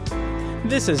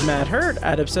This is Matt Hurt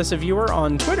at Obsessive Viewer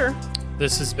on Twitter.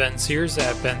 This is Ben Sears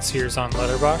at Ben Sears on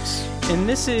Letterboxd. And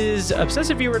this is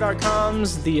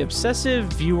ObsessiveViewer.com's The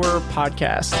Obsessive Viewer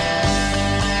Podcast.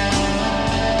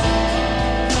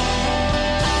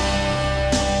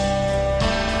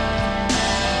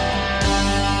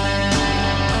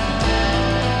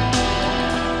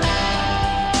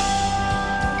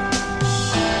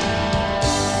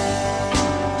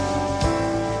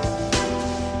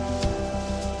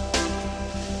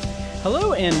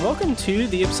 Hello and welcome to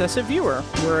The Obsessive Viewer.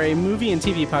 We're a movie and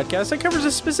TV podcast that covers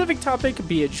a specific topic,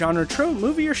 be it genre, trope,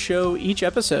 movie, or show each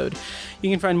episode.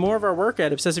 You can find more of our work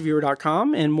at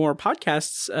ObsessiveViewer.com and more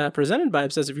podcasts presented by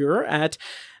Obsessive Viewer at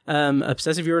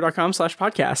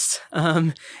ObsessiveViewer.com/podcasts.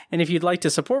 And if you'd like to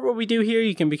support what we do here,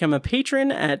 you can become a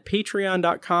patron at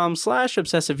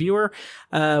Patreon.com/ObsessiveViewer,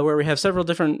 where we have several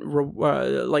different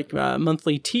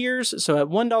monthly tiers. So at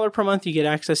 $1 per month, you get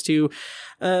access to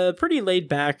a pretty laid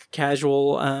back,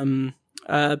 casual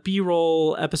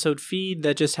B-roll episode feed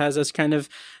that just has us kind of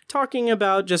talking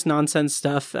about just nonsense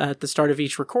stuff at the start of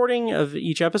each recording of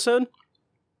each episode.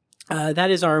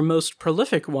 That is our most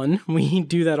prolific one. We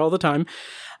do that all the time.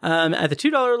 At the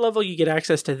 $2 level, you get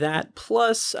access to that,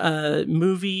 plus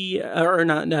TV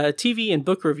and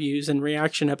book reviews and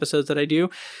reaction episodes that I do.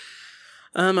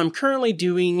 I'm currently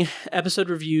doing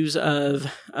episode reviews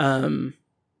of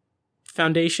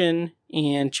Foundation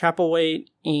and Chapelwaite,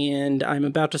 and I'm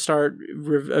about to start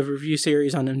a review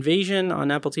series on Invasion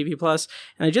on Apple TV+,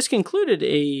 and I just concluded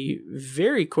a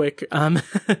very quick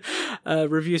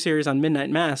review series on Midnight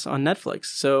Mass on Netflix.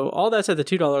 So all that's at the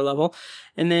 $2 level.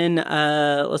 And then,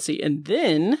 let's see, and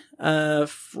then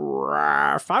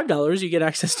for $5, you get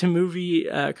access to movie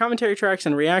commentary tracks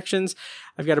and reactions.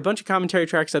 I've got a bunch of commentary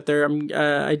tracks up there.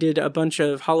 I did a bunch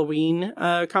of Halloween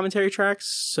commentary tracks,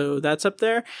 so that's up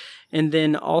there. And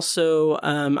then also,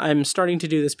 I'm starting to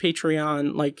do this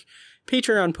Patreon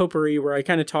potpourri where I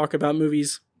kind of talk about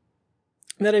movies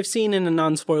that I've seen in a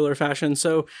non-spoiler fashion.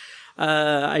 So,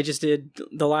 I just did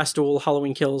The Last Duel,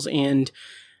 Halloween Kills, and,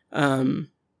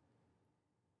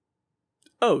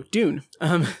 Dune.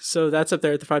 So that's up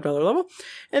there at the $5 level.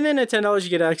 And then at $10, you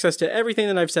get access to everything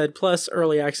that I've said, plus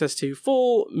early access to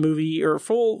full movie or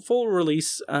full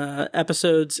release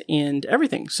episodes and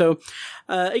everything. So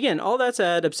again, all that's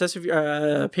at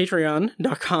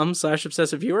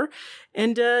patreon.com/obsessiveviewer.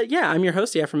 And I'm your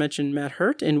host, the aforementioned Matt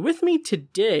Hurt. And with me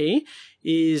today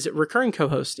is recurring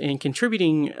co-host and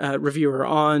contributing reviewer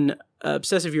on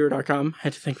obsessiveviewer.com. I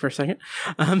had to think for a second.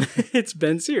 It's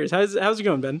Ben Sears. How's it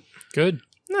going, Ben? Good.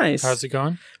 Nice. How's it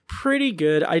going? Pretty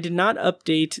good. I did not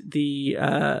update the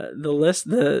list,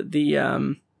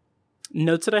 the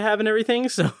notes that I have and everything,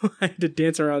 so I had to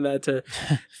dance around that to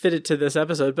fit it to this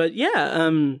episode. But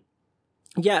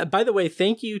by the way,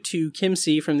 thank you to Kim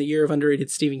C. from the Year of Underrated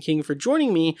Stephen King for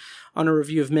joining me on a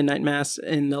review of Midnight Mass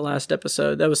in the last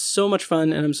episode. That was so much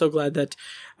fun, and I'm so glad that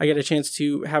I got a chance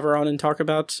to have her on and talk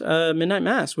about Midnight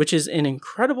Mass, which is an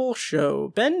incredible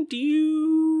show. Ben, do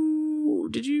you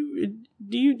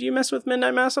mess with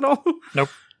Midnight Mass at all? Nope.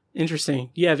 Interesting.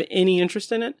 Do you have any interest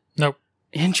in it? Nope.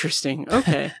 Interesting.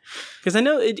 Okay. Because I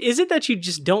know, is it that you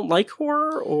just don't like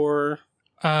horror, or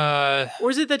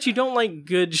is it that you don't like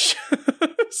good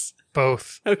shows?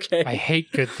 Both. Okay. I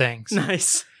hate good things.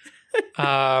 Nice.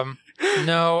 No,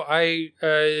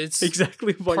 it's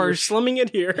exactly why you're slumming it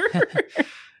here.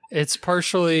 It's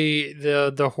partially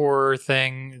the horror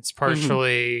thing. It's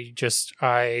partially just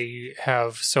I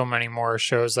have so many more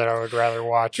shows that I would rather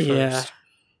watch first.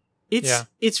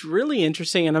 It's really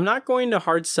interesting, and I'm not going to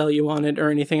hard sell you on it or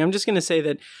anything. I'm just going to say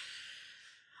that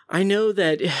I know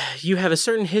that you have a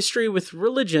certain history with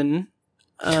religion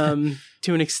to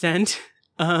an extent.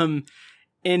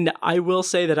 And I will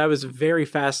say that I was very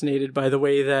fascinated by the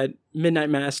way that Midnight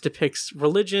Mass depicts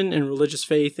religion and religious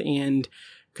faith and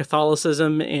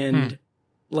Catholicism, and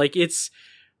it's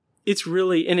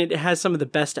really, and it has some of the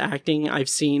best acting I've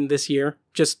seen this year.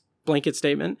 Just blanket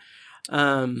statement.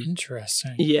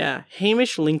 Interesting. Yeah,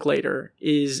 Hamish Linklater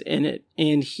is in it,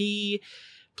 and he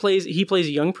plays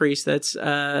a young priest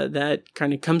that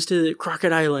kind of comes to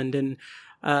Crockett Island,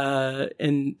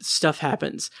 and stuff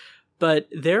happens. But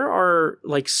there are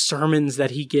like sermons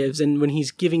that he gives, and when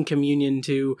he's giving communion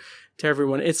to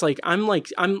everyone, it's like I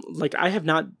have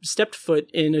not stepped foot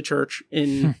in a church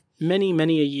in many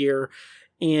a year,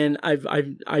 and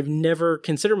I've never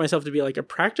considered myself to be like a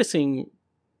practicing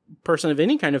person of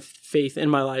any kind of faith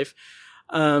in my life.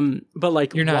 But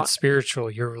like, you're not spiritual.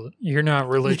 You're not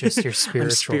religious. You're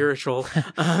spiritual.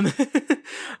 I'm spiritual.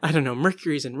 I don't know.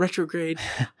 Mercury's in retrograde.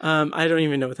 I don't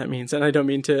even know what that means, and I don't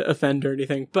mean to offend or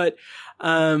anything. But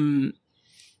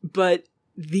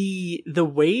the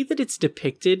way that it's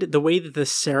depicted, the way that the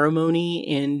ceremony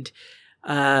and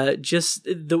just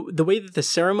the way that the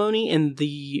ceremony and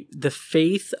the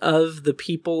faith of the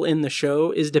people in the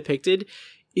show is depicted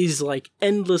is like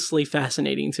endlessly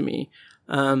fascinating to me.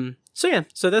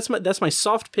 So that's my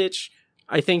soft pitch.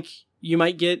 I think you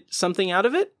might get something out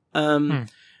of it. But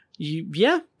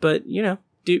you know,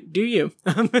 do you?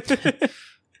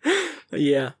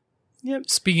 Yeah. Yep.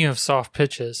 Speaking of soft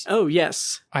pitches. Oh,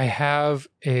 yes. I have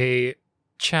a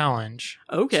challenge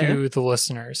to the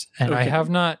listeners, and I have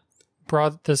not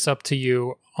brought this up to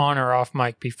you on or off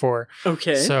mic before.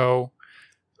 Okay. So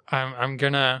I'm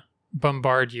going to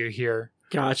bombard you here.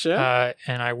 Gotcha.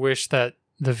 And I wish that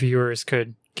the viewers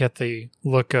could get the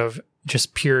look of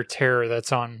just pure terror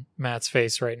that's on Matt's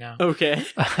face right now. Okay.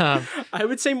 I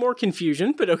would say more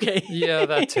confusion, but okay. Yeah,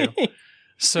 that too.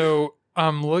 So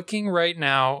I'm looking right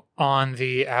now on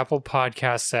the Apple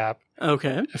Podcasts app.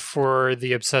 Okay. For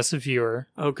the obsessive viewer.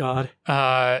 Oh, God.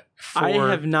 I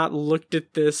have not looked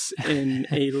at this in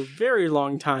a very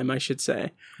long time, I should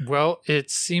say. Well, it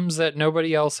seems that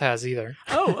nobody else has either.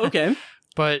 Oh, okay.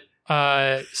 But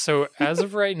so as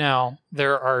of right now,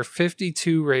 there are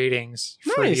 52 ratings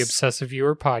for the Obsessive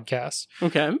Viewer podcast.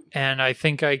 Okay. And I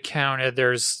think I counted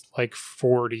there's like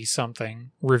 40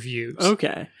 something reviews.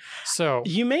 Okay. So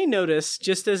you may notice,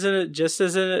 just as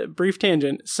a brief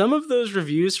tangent, some of those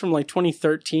reviews from like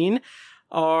 2013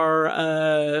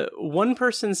 are one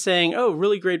person saying, "Oh,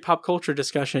 really great pop culture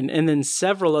discussion," and then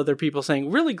several other people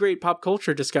saying, "Really great pop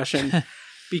culture discussion,"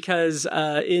 because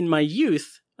in my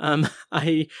youth,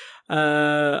 I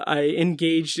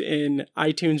engaged in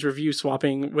iTunes review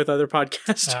swapping with other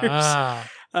podcasters,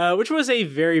 which was a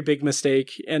very big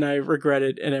mistake, and I regret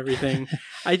it and everything.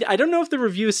 I don't know if the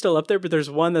review is still up there, but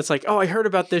there's one that's like, "Oh, I heard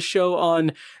about this show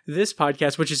on this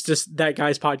podcast," which is just that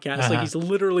guy's podcast. Like he's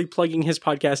literally plugging his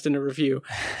podcast in a review.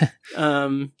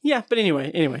 Yeah, but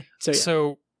anyway. So, yeah.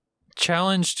 So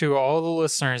challenge to all the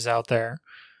listeners out there.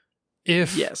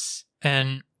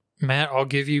 And Matt, I'll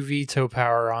give you veto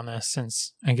power on this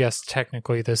since I guess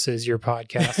technically this is your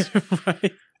podcast.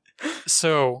 Right.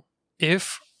 So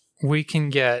if we can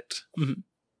get,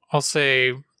 I'll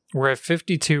say we're at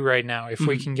 52 right now. If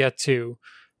we can get to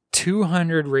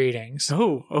 200 ratings.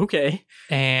 Oh, okay.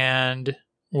 And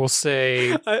we'll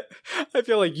say... I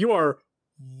feel like you are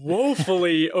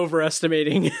woefully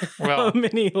overestimating how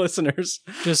many listeners.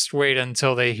 Just wait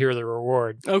until they hear the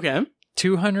reward. Okay.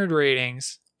 200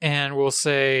 ratings. And we'll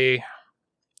say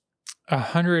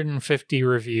 150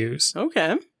 reviews.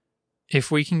 Okay. If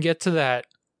we can get to that,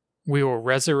 we will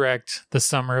resurrect the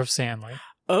Summer of Sandler.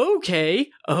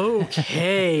 Okay.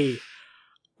 I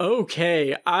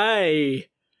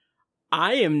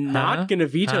am not going to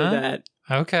veto that.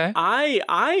 Okay.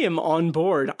 I am on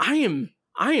board. I am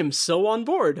so on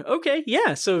board. Okay.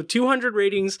 Yeah. So 200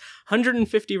 ratings,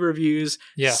 150 reviews.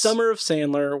 Yes. Summer of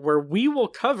Sandler, where we will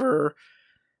cover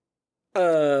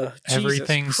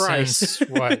everything since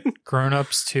what, Grown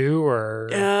Ups 2 or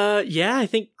yeah, I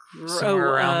think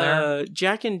somewhere around there.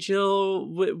 Jack and Jill,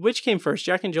 which came first,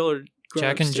 Jack and Jill or Grown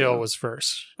Jack Ups and 2? Jill was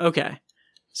first. Okay,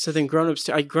 so then Grown Ups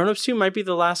 2. Grown Ups 2 might be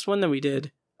the last one that we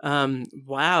did.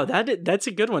 Wow, that's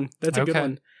a good one. That's a good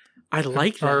one. I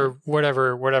like that. Or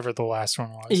whatever the last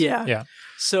one was. Yeah.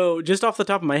 So just off the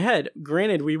top of my head,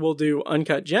 granted, we will do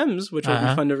Uncut Gems, which will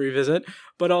be fun to revisit,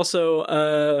 but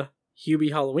also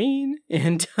Hubie Halloween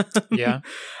and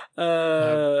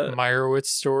Meyerowitz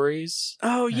Stories.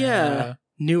 Oh yeah,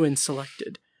 New and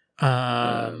Selected.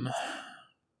 What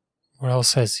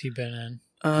else has he been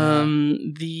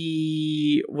in?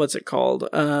 The what's it called?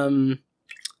 The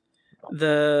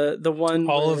one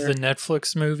all of the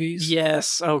Netflix movies.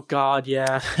 Yes. Oh God,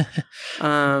 yeah.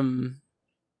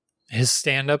 His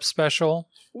stand-up special,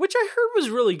 which I heard was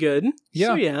really good. Yeah,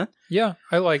 so, yeah,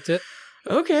 I liked it.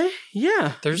 Okay,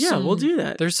 yeah. We'll do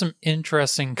that. There's some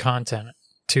interesting content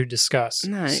to discuss.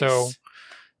 Nice. So,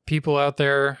 people out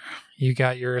there, you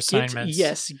got your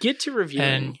assignments. Get to reviewing.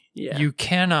 And you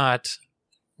cannot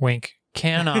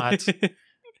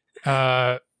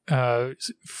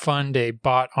fund a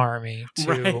bot army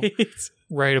to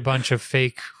write a bunch of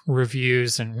fake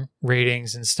reviews and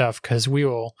ratings and stuff, because we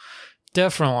will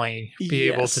definitely be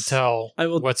able to tell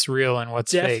what's real and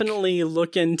what's fake. Definitely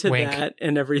look into that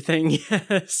and everything.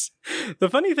 Yes. The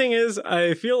funny thing is,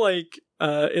 I feel like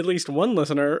at least one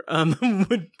listener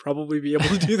would probably be able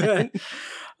to do that.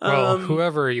 Well,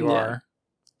 whoever you are,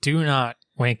 do not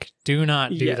wink. Do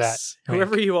not do that. Wink.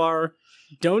 Whoever you are,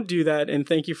 don't do that. And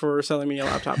thank you for selling me a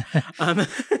laptop.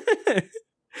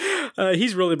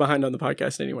 He's really behind on the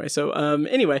podcast anyway. So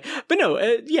anyway, but no,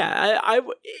 I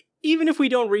even if we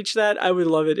don't reach that, I would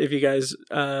love it if you guys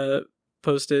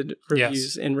posted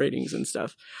reviews and ratings and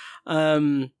stuff.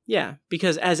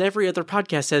 Because as every other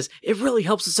podcast says, it really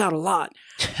helps us out a lot.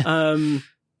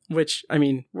 Which, I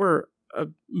mean, we're a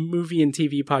movie and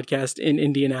TV podcast in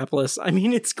Indianapolis. I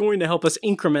mean, it's going to help us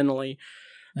incrementally.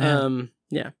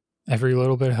 Every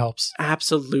little bit helps.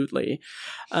 Absolutely.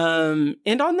 And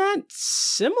on that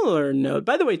similar note,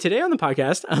 by the way, today on the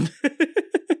podcast,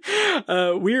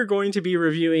 we are going to be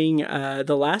reviewing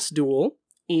The Last Duel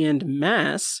and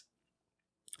Mass.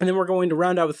 And then we're going to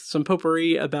round out with some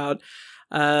potpourri about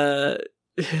one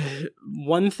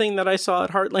thing that I saw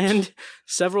at Heartland,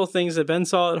 several things that Ben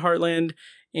saw at Heartland,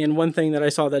 and one thing that I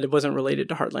saw that it wasn't related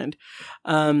to Heartland.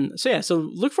 So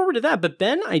look forward to that. But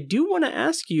Ben, I do want to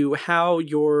ask you how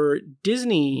your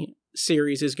Disney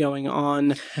series is going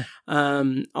on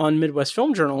Midwest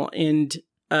Film Journal. And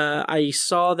I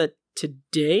saw that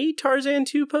today Tarzan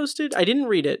 2 posted. I didn't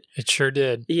read it. It sure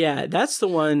did. Yeah, that's the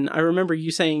one. I remember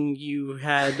you saying you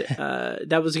had,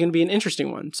 that was going to be an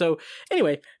interesting one. So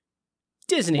anyway,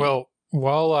 Disney. Well,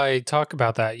 while I talk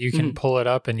about that, you can pull it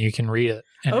up and you can read it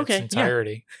in its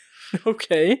entirety. Yeah.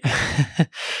 Okay.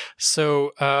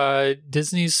 So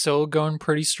Disney's still going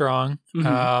pretty strong.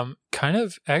 Kind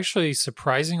of actually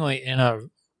surprisingly in a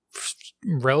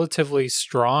relatively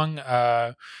strong,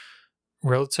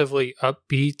 relatively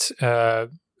upbeat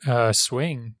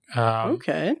swing.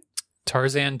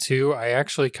 Tarzan 2 I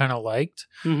actually kind of liked.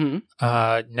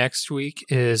 Next week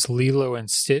is Lilo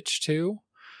and Stitch 2.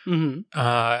 And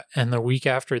the week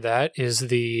after that is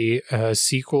the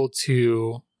sequel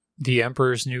to The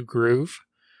Emperor's New Groove.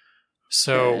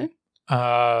 So,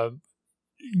 going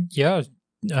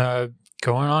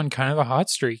on kind of a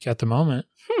hot streak at the moment.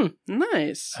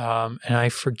 Nice. And I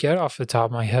forget off the top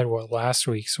of my head what last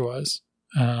week's was.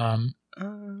 I'm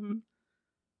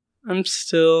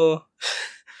still...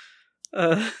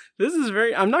 this is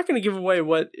very... I'm not going to give away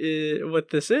what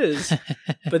this is,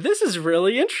 but this is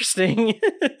really interesting.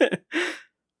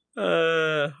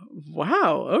 Wow.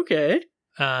 Okay.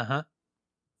 Yeah.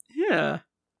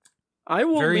 I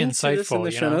will very link to this in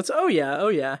the show notes. Oh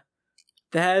yeah.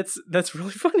 That's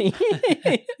really funny.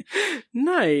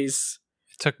 Nice.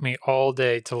 It took me all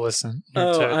day to listen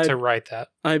to write that.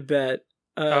 I bet.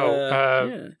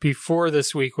 Before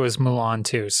this week was Mulan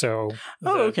 2, so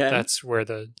that's where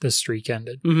the streak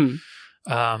ended.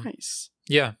 Nice.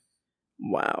 Yeah.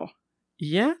 Wow.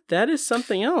 Yeah, that is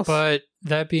something else. But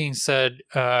that being said,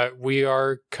 we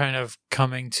are kind of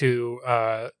coming to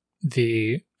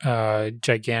the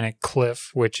gigantic cliff,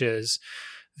 which is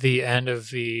the end of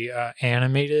the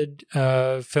animated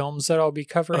films that I'll be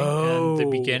covering and the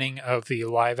beginning of the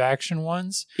live action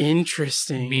ones.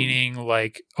 Interesting. Meaning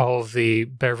like all of the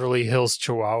Beverly Hills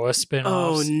Chihuahua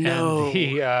spin-offs and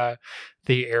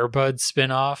the Air Bud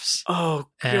spin-offs. Oh,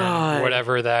 God. And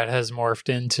whatever that has morphed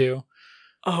into.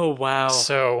 Oh, wow.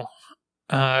 So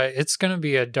it's going to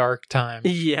be a dark time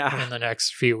in the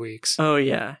next few weeks. Oh,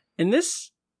 yeah. And this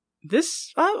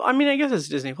I mean, I guess it's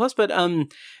Disney Plus, but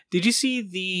did you see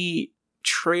the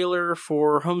trailer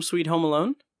for Home Sweet Home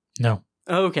Alone? No.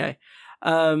 Okay.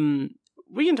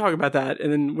 We can talk about that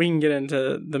and then we can get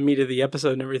into the meat of the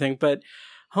episode and everything, but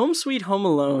Home Sweet Home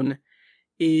Alone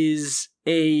is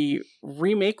a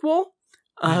remake-able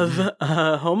of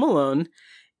Home Alone,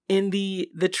 and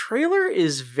the trailer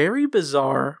is very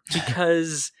bizarre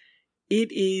because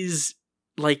it is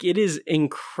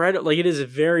incredible. Like, it is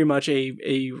very much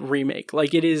a remake.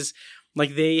 Like, it is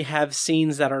like they have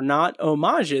scenes that are not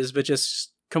homages, but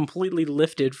just completely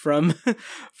lifted from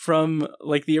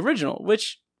like the original,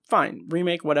 which fine,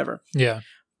 remake, whatever. Yeah.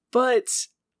 But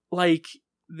like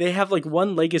they have like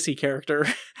one legacy character.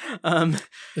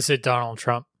 Is it Donald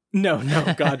Trump? No,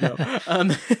 God, no.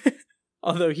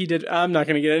 Although he did, I'm not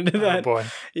going to get into that. Oh boy.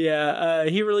 Yeah.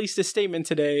 He released a statement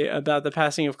today about the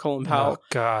passing of Colin Powell. Oh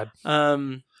God.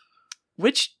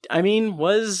 Which, I mean,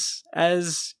 was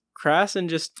as crass and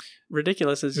just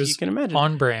ridiculous as you can imagine.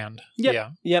 On brand.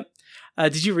 Yep.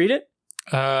 Did you read it?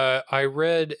 I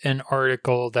read an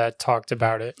article that talked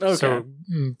about it. Okay. So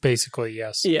basically,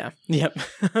 yes. Yeah. Yep.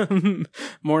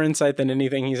 More insight than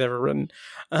anything he's ever written.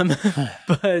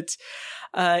 But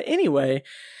anyway,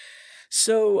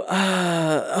 so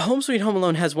Home Sweet Home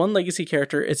Alone has one legacy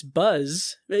character. It's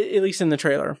Buzz, at least in the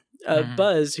trailer.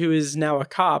 Buzz, who is now a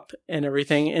cop and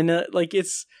everything. And like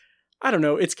it's, I don't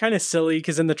know, it's kind of silly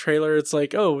because in the trailer it's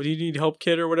like, oh, do you need help,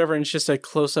 kid, or whatever? And it's just a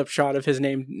close-up shot of his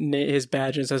name, his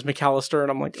badge, and it says McAllister, and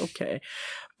I'm like, okay.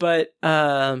 But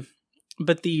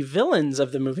the villains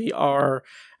of the movie are,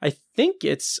 I think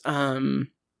it's, oh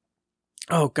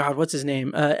God, what's his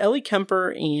name? Ellie Kemper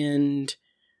and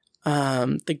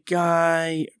the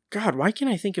guy, God, why can't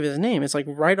I think of his name? It's like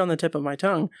right on the tip of my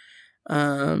tongue.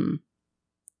 Rob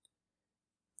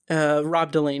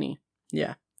Delaney.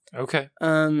 Yeah. Okay.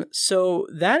 So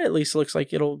that at least looks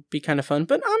like it'll be kind of fun,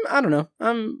 but I don't know.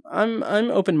 I'm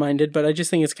open-minded, but I just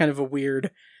think it's kind of a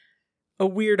weird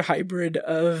hybrid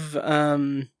of,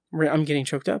 I'm getting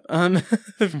choked up,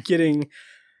 of getting,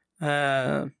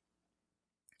 like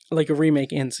a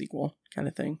remake and sequel kind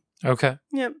of thing. Okay.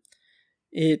 Yep.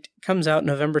 It comes out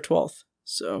November 12th.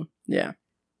 So, yeah.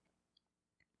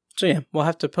 We'll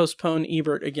have to postpone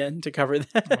Ebert again to cover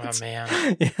that. Oh,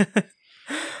 man.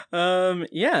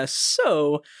 Yeah.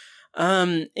 So,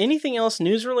 anything else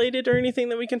news related or anything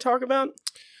that we can talk about?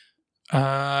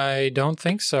 I don't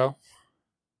think so.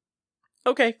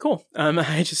 Okay, cool.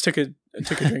 I just took a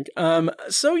drink. All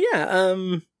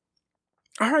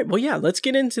right. Well, yeah, let's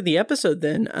get into the episode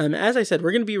then. As I said,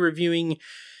 we're going to be reviewing,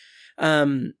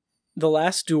 The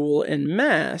Last Duel and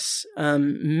Mass.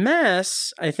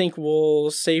 Mass, I think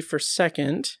we'll save for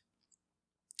second.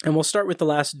 And we'll start with The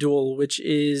Last Duel, which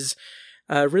is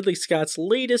Ridley Scott's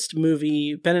latest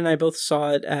movie. Ben and I both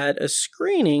saw it at a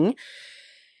screening.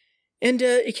 And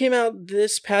it came out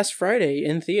this past Friday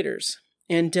in theaters.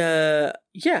 And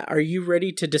are you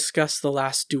ready to discuss The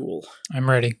Last Duel? I'm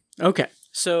ready. Okay.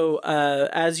 So,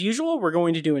 as usual, we're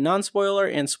going to do a non-spoiler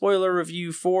and spoiler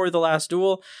review for The Last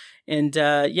Duel. And,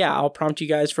 I'll prompt you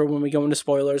guys for when we go into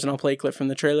spoilers, and I'll play a clip from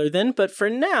the trailer then. But for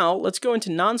now, let's go into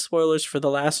non-spoilers for The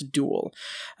Last Duel.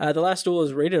 The Last Duel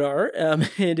is rated R.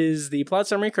 It is the plot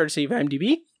summary, courtesy of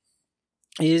IMDb.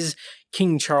 Is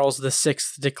King Charles VI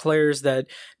declares that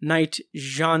Knight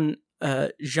Jean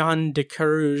de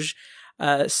Carouge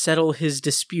settle his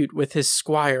dispute with his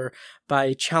squire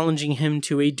by challenging him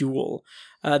to a duel.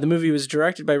 The movie was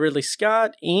directed by Ridley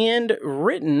Scott and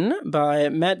written by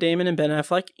Matt Damon and Ben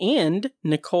Affleck and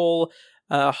Nicole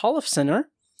Holofcener.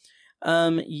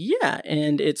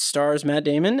 And it stars Matt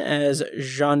Damon as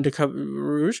Jean de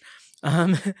Carouge,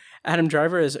 Adam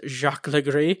Driver as Jacques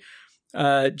Legris,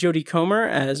 Jodie Comer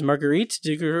as Marguerite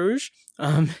de Carouge,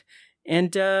 and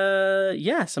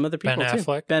some other people too.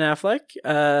 Ben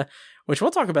Affleck, which we'll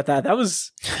talk about that. That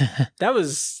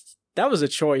was a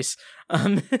choice.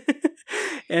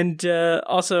 And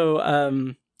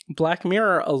also Black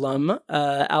Mirror alum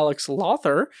Alex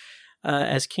Lothar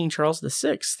as King Charles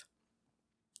VI.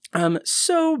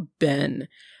 So Ben,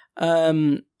 how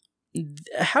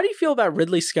do you feel about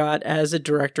Ridley Scott as a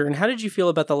director, and how did you feel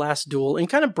about The Last Duel in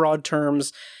kind of broad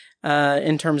terms,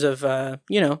 in terms of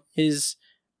his,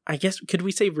 I guess, could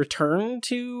we say return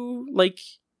to like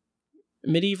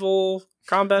medieval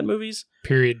combat movies?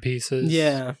 Period pieces.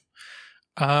 Yeah.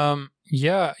 I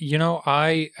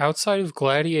outside of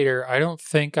Gladiator, I don't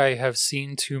think I have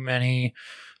seen too many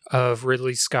of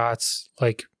Ridley Scott's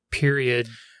like period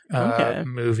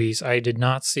movies. I did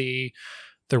not see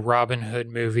the Robin Hood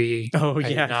movie. Oh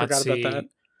yeah, I forgot about that.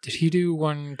 Did he do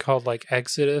one called like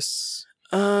Exodus?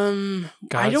 Gods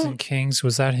and Kings,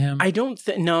 was that him? I don't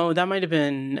think. No, that might have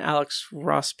been Alex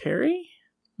Ross Perry.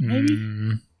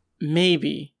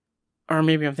 Maybe. Or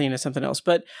maybe I'm thinking of something else.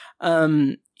 But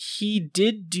he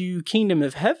did do Kingdom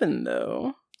of Heaven,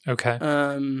 though. Okay.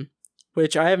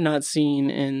 Which I have not seen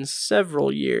in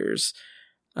several years.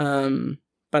 But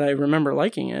I remember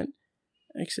liking it.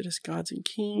 Exodus, Gods and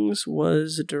Kings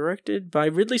was directed by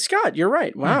Ridley Scott. You're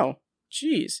right. Wow.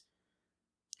 Jeez.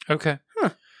 Okay.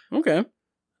 Huh. Okay.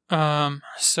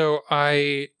 So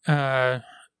I,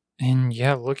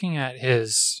 looking at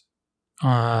his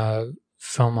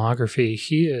filmography,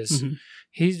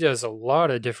 he does a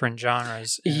lot of different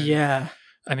genres. Yeah.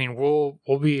 I mean, we'll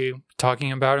be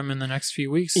talking about him in the next few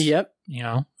weeks. Yep.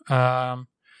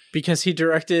 Because he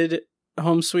directed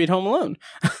Home Sweet Home Alone.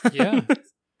 Yeah.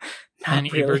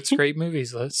 And really. Ebert's Great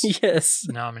Movies List. Yes.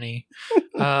 Nominee.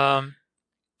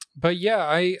 But yeah,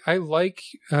 I like,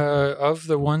 of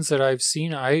the ones that I've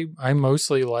seen, I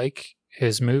mostly like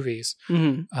his movies.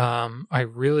 Mm-hmm. I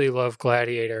really love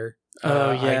Gladiator.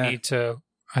 I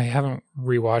haven't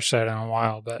rewatched that in a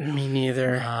while, but me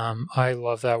neither. I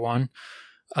love that one.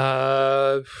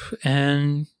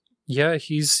 And yeah,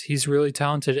 he's really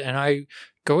talented. And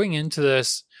going into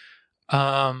this,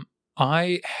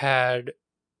 I had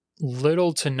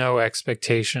little to no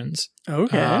expectations.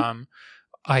 Okay.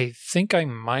 I think I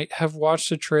might have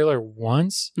watched the trailer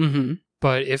once,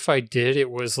 but if I did, it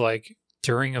was like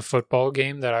during a football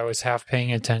game that I was half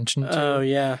paying attention to. Oh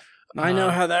yeah, I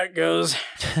know how that goes.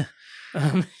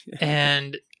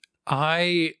 And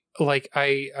I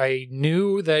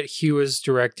knew that he was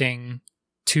directing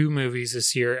 2 movies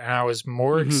this year, and I was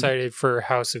more excited for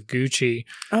House of Gucci.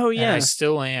 Oh yeah, and I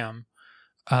still am.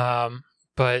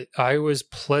 But I was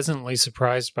pleasantly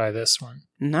surprised by this one.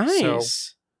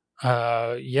 Nice.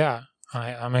 So,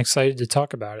 I'm excited to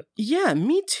talk about it. Yeah,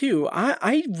 me too.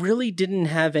 I really didn't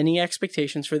have any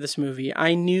expectations for this movie.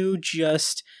 I knew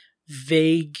just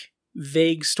vague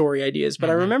story ideas, but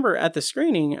I remember at the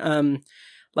screening,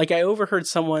 like I overheard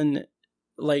someone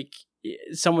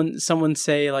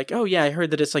say like, "Oh yeah, I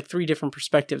heard that it's like 3 different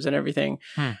perspectives and everything,"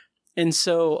 and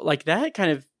so like that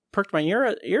kind of perked my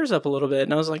ears up a little bit,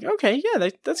 and I was like, "Okay, yeah,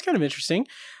 that's kind of interesting."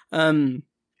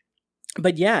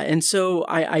 But yeah, and so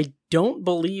I don't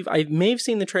believe, I may have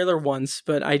seen the trailer once,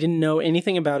 but I didn't know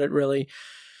anything about it really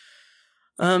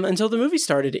until the movie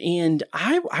started. And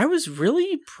I was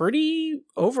really pretty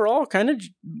overall kind of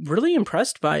really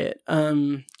impressed by it.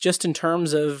 Just in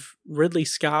terms of Ridley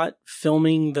Scott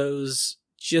filming those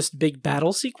just big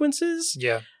battle sequences.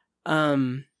 Yeah.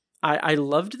 I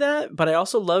loved that, but I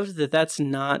also loved that that's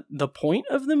not the point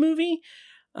of the movie.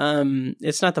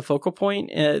 It's not the focal point.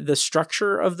 The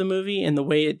structure of the movie and the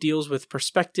way it deals with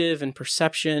perspective and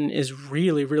perception is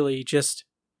really, really just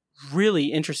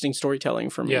really interesting storytelling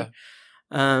for me. Yeah.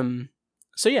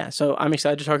 So I'm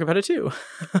excited to talk about it too.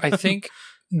 I think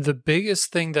the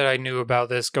biggest thing that I knew about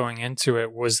this going into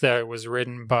it was that it was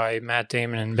written by Matt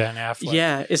Damon and Ben Affleck.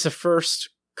 Yeah, it's the first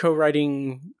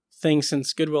co-writing thing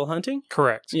since Good Will Hunting.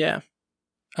 Correct. Yeah.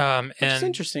 And it's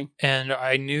interesting. And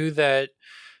I knew that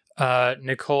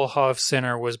Nicole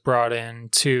Hoff-Sinner was brought in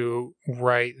to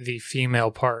write the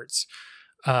female parts,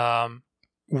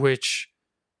 which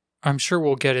I'm sure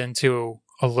we'll get into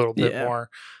a little bit more.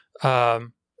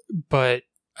 But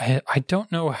I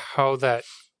don't know how that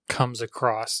comes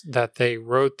across, that they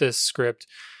wrote this script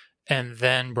and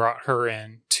then brought her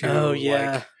in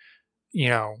to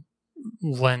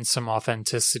lend some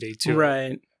authenticity to it.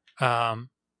 Right.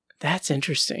 That's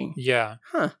interesting. Yeah.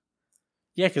 Huh.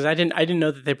 Yeah, because I didn't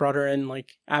know that they brought her in like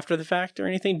after the fact or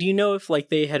anything. Do you know if like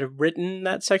they had written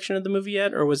that section of the movie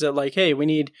yet, or was it like, hey, we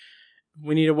need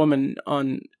a woman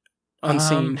on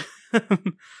scene?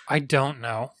 I don't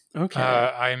know. Okay.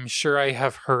 I'm sure I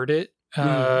have heard it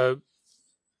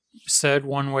said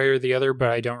one way or the other, but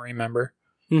I don't remember.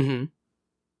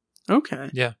 Mm-hmm. Okay.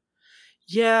 Yeah.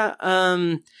 Yeah.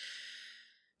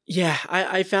 Yeah.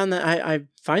 I found that I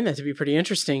find that to be pretty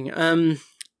interesting.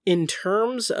 In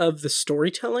terms of the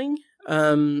storytelling,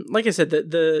 like I said,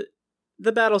 the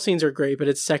battle scenes are great, but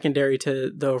it's secondary to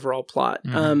the overall plot.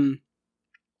 Mm-hmm.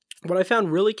 What I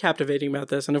found really captivating about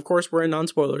this, and of course we're in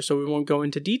non-spoilers, so we won't go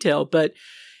into detail, but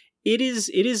it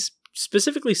is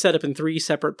specifically set up in 3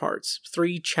 separate parts,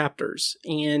 3 chapters,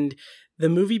 and the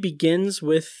movie begins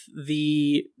with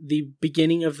the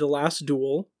beginning of the last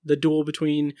duel, the duel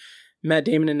between Matt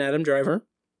Damon and Adam Driver.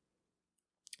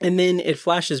 And then it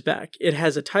flashes back. It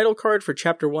has a title card for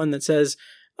chapter 1 that says,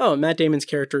 "Oh, Matt Damon's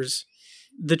character's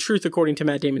the truth according to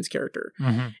Matt Damon's character."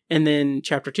 Mm-hmm. And then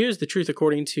chapter 2 is the truth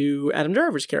according to Adam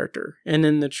Driver's character. And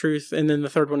then the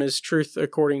third one is truth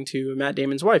according to Matt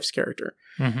Damon's wife's character.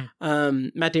 Mm-hmm.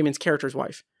 Matt Damon's character's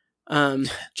wife.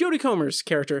 Jodie Comer's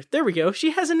character. There we go.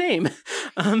 She has a name.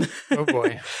 Oh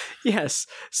boy. Yes.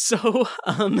 So,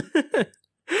 but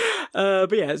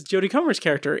yeah, it's Jodie Comer's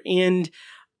character. And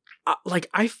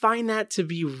I find that to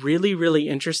be really, really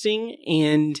interesting,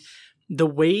 and the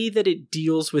way that it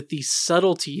deals with these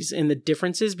subtleties and the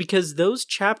differences, because those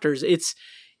chapters, it's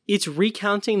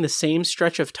recounting the same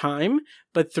stretch of time,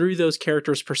 but through those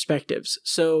characters' perspectives.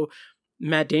 So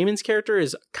Matt Damon's character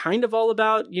is kind of all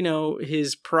about,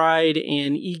 his pride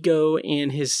and ego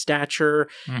and his stature,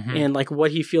 mm-hmm. and like what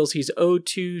he feels he's owed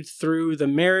to through the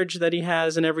marriage that he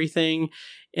has and everything.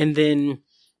 And then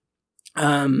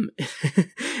and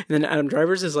then Adam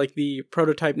Driver's is like the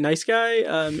prototype nice guy,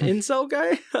 incel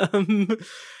guy.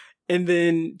 And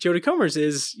then Jodie Comer's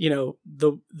is,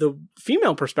 the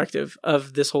female perspective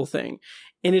of this whole thing.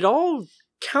 And it all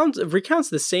recounts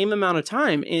the same amount of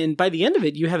time. And by the end of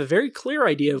it, you have a very clear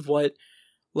idea of what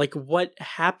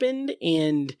happened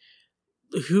and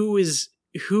who,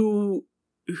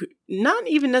 not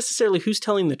even necessarily who's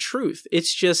telling the truth.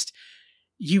 It's just,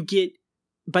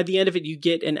 by the end of it, you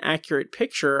get an accurate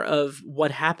picture of what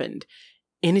happened.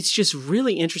 And it's just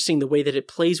really interesting the way that it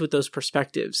plays with those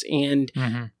perspectives. And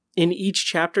mm-hmm. in each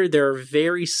chapter, there are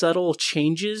very subtle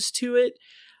changes to it,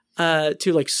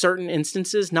 to like certain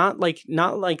instances, not like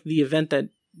the event that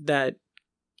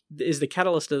is the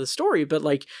catalyst of the story, but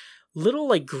like little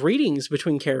like greetings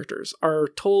between characters are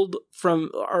told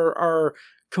are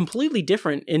completely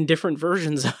different in different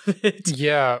versions of it.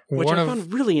 Yeah. Which I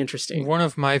found really interesting. One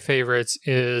of my favorites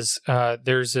is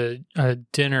there's a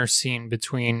dinner scene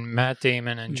between Matt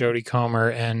Damon and Jodie Comer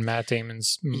and Matt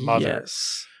Damon's mother.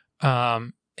 Yes.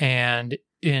 And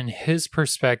in his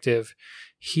perspective,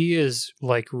 he is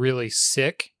like really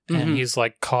sick and he's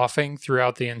like coughing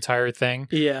throughout the entire thing.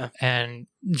 Yeah. And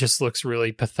just looks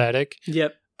really pathetic.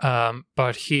 Yep.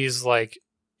 But he's like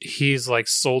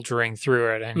soldiering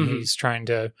through it, and he's trying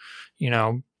to,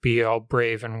 be all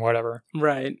brave and whatever.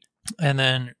 Right. And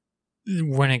then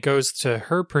when it goes to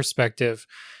her perspective,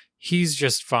 he's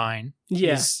just fine.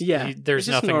 Yeah. There's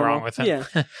nothing wrong with him.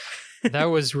 Yeah. That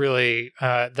was really,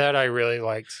 that I really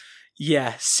liked.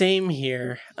 Yeah, same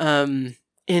here. And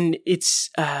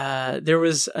it's, there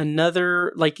was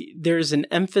another, there's an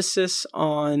emphasis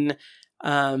on,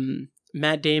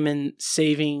 Matt Damon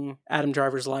saving Adam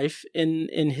Driver's life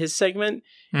in his segment.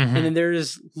 And then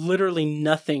there's literally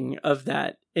nothing of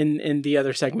that in the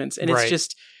other segments. And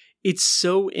it's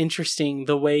so interesting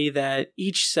the way that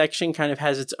each section kind of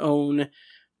has its own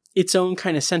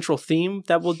kind of central theme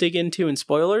that we'll dig into in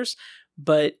spoilers,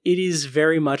 but it is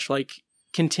very much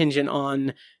contingent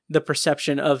on the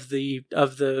perception of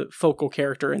the focal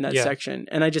character in that section.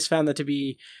 And I just found that to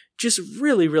be just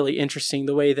really, really interesting,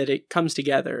 the way that it comes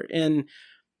together. And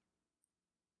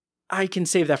I'll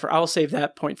save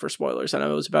that point for spoilers that I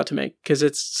was about to make, because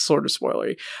it's sort of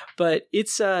spoilery, but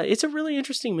it's a really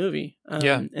interesting movie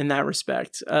in that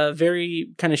respect.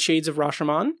 Very kind of shades of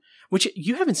Rashomon, which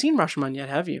you haven't seen Rashomon yet,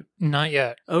 have you? Not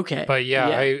yet. Okay. But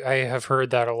I have heard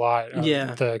that a lot.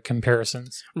 The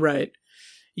comparisons. Right.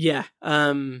 Yeah.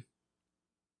 I'm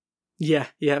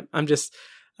just,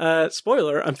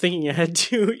 spoiler, I'm thinking ahead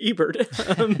to Ebert.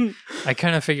 I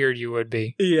kind of figured you would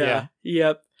be. Yeah.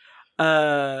 Yep.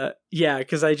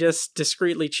 Because I just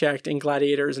discreetly checked, and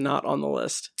Gladiator is not on the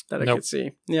list that I could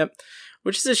see. Yep.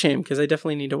 Which is a shame, because I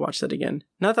definitely need to watch that again.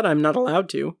 Not that I'm not allowed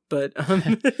to, but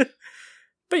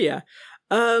but yeah.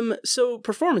 So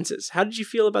performances. How did you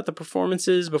feel about the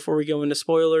performances before we go into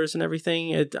spoilers and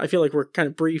everything? I feel like we're kind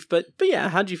of brief, but yeah,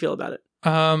 how did you feel about it?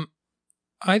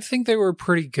 I think they were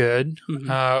pretty good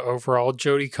overall.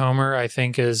 Jodie Comer, I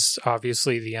think, is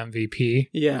obviously the MVP.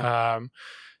 Yeah.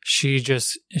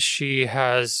 She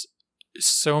has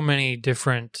so many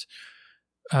different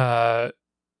arcs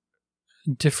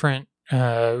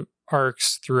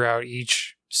throughout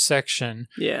each section.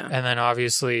 Yeah. And then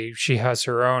obviously she has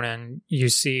her own, and you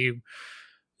see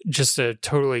just a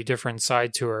totally different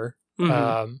side to her.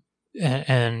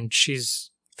 And she's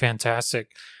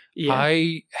fantastic. Yeah.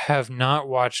 I have not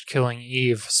watched Killing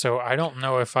Eve, so I don't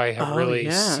know if I have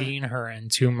seen her in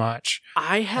too much.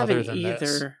 I haven't either.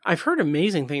 This. I've heard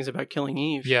amazing things about Killing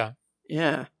Eve. Yeah.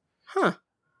 Yeah. Huh.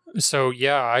 So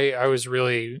yeah, I was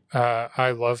really,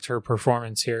 I loved her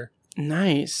performance here.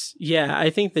 Nice. Yeah, I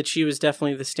think that she was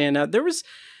definitely the standout. There was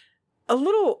a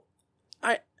little,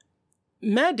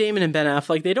 Matt Damon and Ben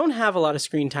Affleck, they don't have a lot of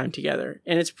screen time together,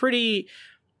 and it's pretty,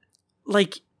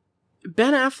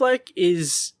 Ben Affleck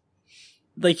is,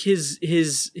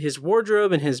 his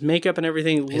wardrobe and his makeup and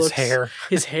everything looks...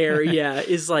 His hair, yeah,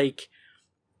 is,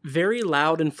 very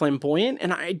loud and flamboyant,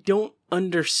 and I don't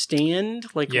understand,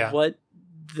 what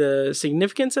the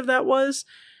significance of that was.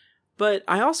 But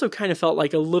I also kind of felt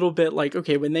a little bit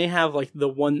okay, when they have the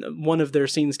one of their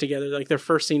scenes together, their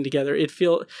first scene together,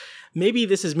 maybe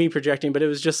this is me projecting, but it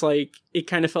was just it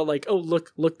kind of felt oh,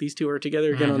 look, these two are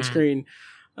together again on screen.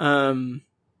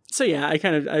 So yeah,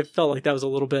 I felt like that was a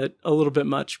little bit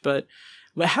much, but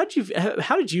how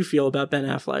did you feel about Ben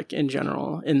Affleck in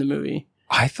general in the movie?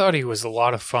 I thought he was a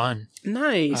lot of fun.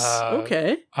 Nice.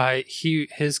 Okay.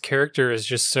 His character is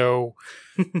just so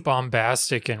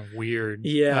bombastic and weird.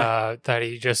 Yeah. That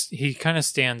he kind of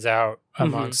stands out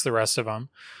amongst the rest of them.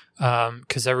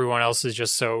 Because everyone else is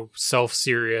just so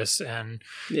self-serious, and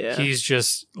he's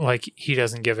just he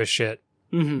doesn't give a shit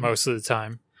most of the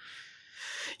time.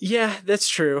 Yeah, that's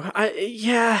true.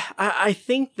 I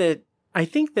think that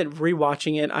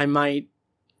rewatching it, I might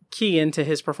key into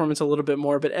his performance a little bit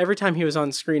more, but every time he was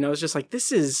on screen, I was just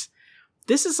this is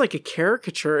a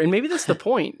caricature, and maybe that's the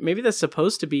point. Maybe that's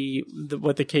supposed to be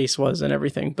what the case was and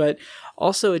everything, but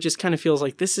also it just kind of feels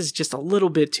like this is just a little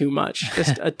bit too much,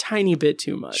 just a tiny bit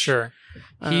too much. Sure.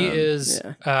 He is,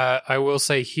 I will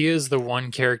say, he is the one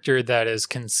character that is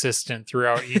consistent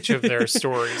throughout each of their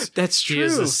stories. That's true. He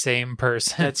is the same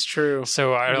person. That's true.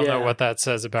 So I don't know what that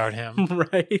says about him.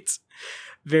 Right.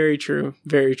 Very true.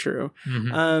 Very true.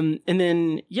 And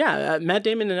then, Matt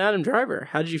Damon and Adam Driver,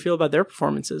 how did you feel about their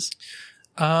performances?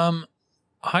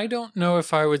 I don't know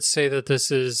if I would say that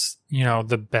this is,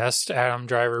 the best Adam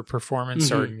Driver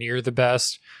performance or near the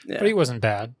best, but he wasn't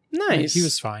bad. Nice. He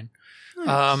was fine.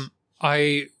 Nice.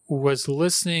 I was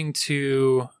listening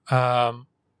to,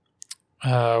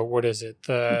 what is it?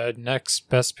 The Next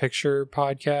Best Picture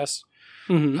podcast.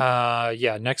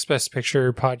 Next Best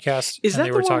Picture podcast. Is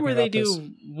that the one where they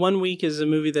do 1 week is a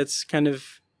movie that's kind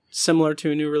of similar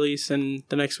to a new release, and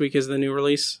the next week is the new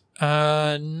release?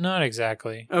 Not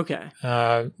exactly. Okay.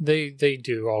 They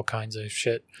do all kinds of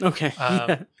shit. Okay.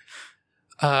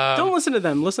 Don't listen to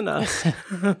them. Listen to us.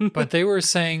 But they were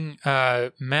saying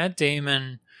Matt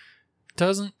Damon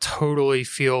doesn't totally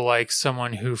feel like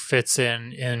someone who fits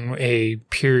in a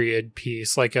period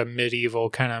piece, like a medieval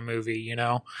kind of movie, you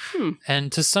know?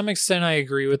 And to some extent, I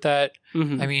agree with that.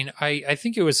 I mean, I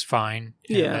think it was fine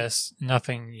in this.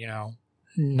 Nothing, you know,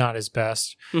 not his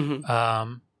best.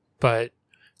 But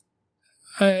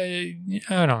I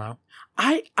don't know.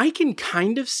 I can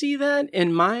kind of see that,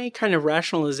 and my kind of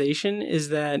rationalization is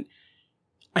that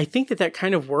I think that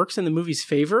kind of works in the movie's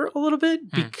favor a little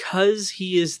bit because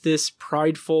he is this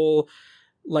prideful,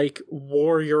 like,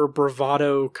 warrior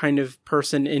bravado kind of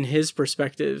person in his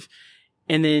perspective.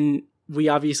 And then we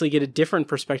obviously get a different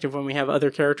perspective when we have other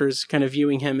characters kind of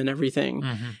viewing him and everything.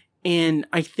 And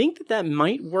I think that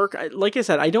might work. Like I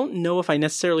said, I don't know if I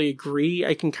necessarily agree.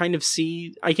 I can kind of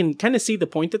see the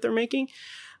point that they're making.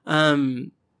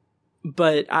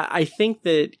 But I think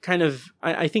that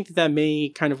I think that may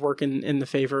kind of work in the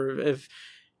favor of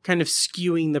kind of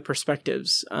skewing the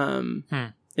perspectives,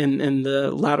 in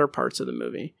the latter parts of the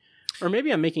movie. Or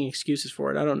maybe I'm making excuses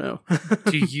for it. I don't know.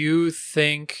 Do you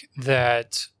think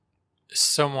that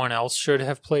someone else should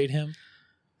have played him?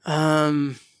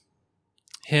 Him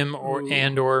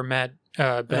or Matt,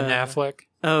 Ben Affleck?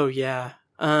 Oh yeah.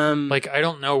 Like, I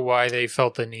don't know why they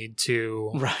felt the need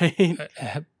to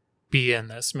be in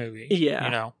this movie. Yeah.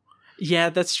 You know? Yeah,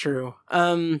 that's true.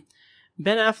 Ben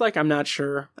Affleck, I'm not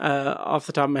sure. Off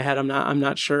the top of my head, I'm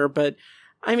not sure. But,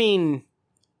 I mean,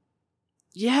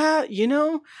 yeah, you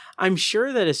know, I'm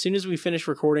sure that as soon as we finish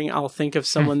recording, I'll think of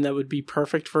someone that would be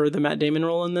perfect for the Matt Damon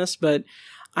role in this. But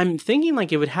I'm thinking,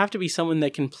 like, it would have to be someone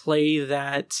that can play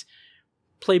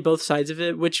both sides of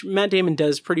it, which Matt Damon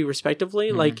does pretty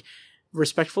respectively,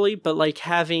 respectfully, but like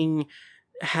having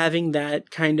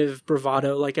that kind of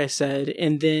bravado, like I said,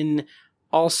 and then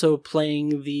also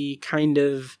playing the kind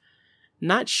of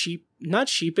not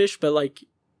sheepish, but like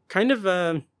kind of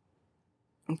a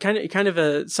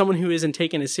someone who isn't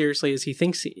taken as seriously as he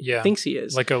thinks he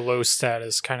is, like a low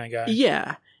status kind of guy.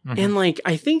 Yeah. And like,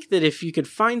 I think that if you could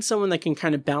find someone that can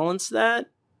kind of balance that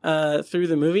through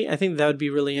the movie, I think that would be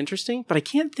really interesting, but I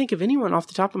can't think of anyone off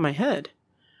the top of my head.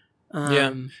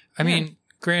 I mean,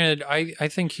 granted, I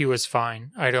think he was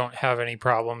fine. I don't have any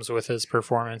problems with his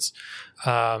performance.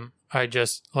 I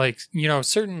just, like, you know,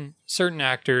 certain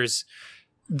actors,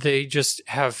 they just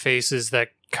have faces that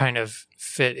kind of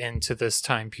fit into this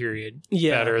time period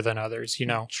better than others, you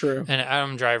know? True. And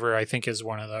Adam Driver, I think, is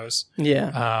one of those.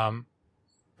 Yeah.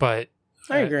 But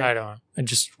I agree. I don't know. I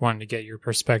just wanted to get your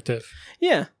perspective.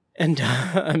 Yeah. And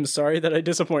I'm sorry that I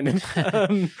disappointed.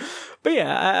 But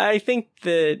yeah, I think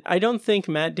that I don't think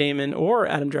Matt Damon or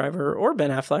Adam Driver or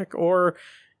Ben Affleck or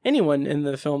anyone in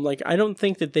the film, like, I don't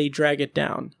think that they drag it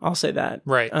down. I'll say that.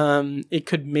 Right. It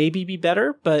could maybe be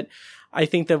better, but I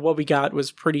think that what we got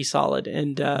was pretty solid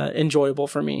and enjoyable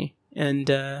for me. And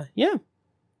yeah.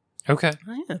 Okay.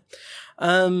 Oh, yeah.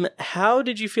 How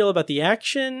did you feel about the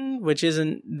action, which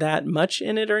isn't that much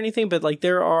in it or anything, but like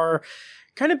there are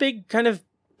kind of big kind of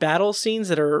battle scenes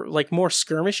that are like more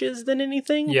skirmishes than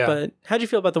anything. Yeah. But how'd you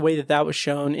feel about the way that was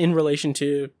shown in relation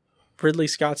to Ridley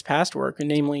Scott's past work,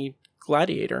 namely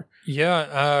Gladiator?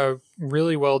 Yeah,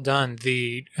 really well done.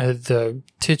 The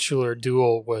titular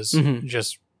duel was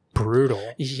just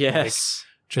brutal. Yes. Like,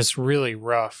 just really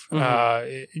rough.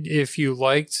 If you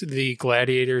liked the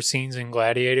Gladiator scenes in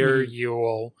Gladiator,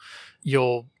 you'll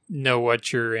know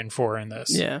what you're in for in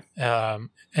this. Yeah.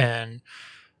 And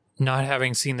not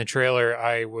having seen the trailer,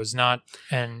 I was not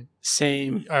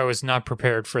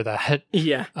prepared for that.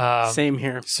 Yeah. Same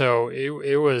here. So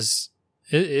it's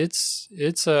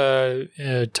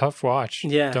a tough watch.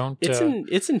 Yeah.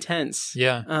 It's intense.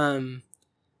 Yeah.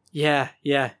 Yeah.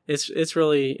 It's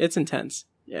intense.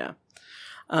 Yeah.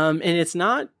 And it's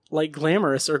not like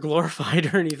glamorous or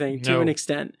glorified or anything to an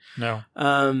extent. No.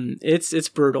 It's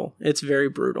brutal. It's very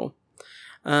brutal.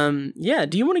 Yeah.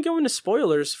 Do you want to go into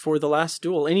spoilers for The Last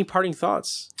Duel? Any parting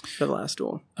thoughts for The Last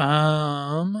Duel?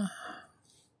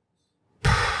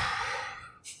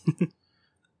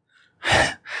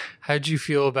 How'd you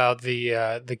feel about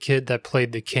the kid that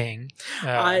played the king?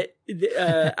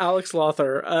 Alex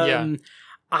Lothar. I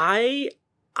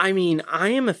mean, I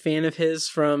am a fan of his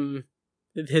from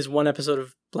his one episode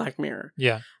of Black Mirror.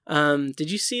 Yeah. Did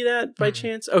you see that by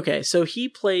chance? Okay, so he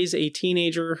plays a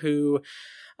teenager who,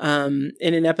 in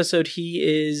an episode,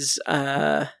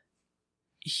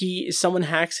 someone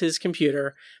hacks his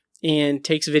computer and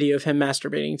takes video of him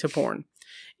masturbating to porn.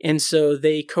 And so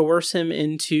they coerce him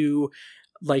into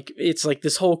like it's like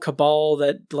this whole cabal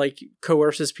that like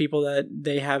coerces people that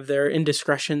they have their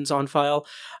indiscretions on file,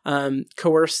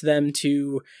 coerce them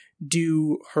to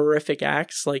do horrific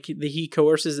acts. Like they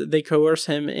coerce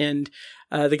him and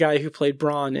the guy who played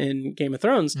Bronn in Game of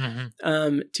Thrones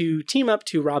to team up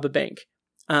to rob a bank.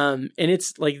 And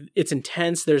it's like, it's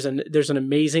intense. There's an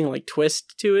amazing like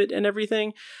twist to it and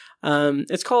everything.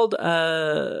 It's called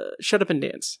Shut Up and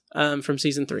Dance from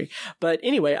season 3. But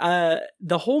anyway,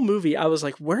 the whole movie, I was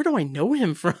like, where do I know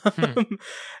him from?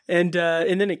 And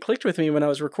then it clicked with me when I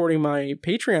was recording my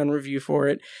Patreon review for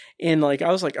it. And like,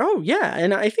 I was like, oh yeah.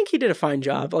 And I think he did a fine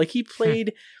job. Like he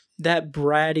played that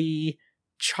bratty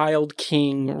child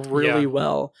king really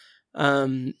well.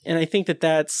 And I think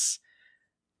that's,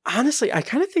 honestly, I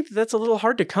kind of think that's a little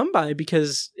hard to come by,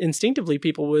 because instinctively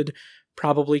people would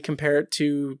probably compare it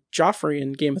to Joffrey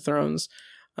in Game of Thrones.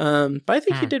 But I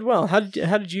think he did well. What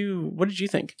did you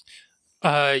think?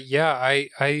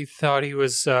 I thought he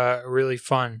was really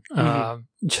fun.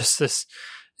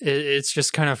 It's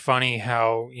just kind of funny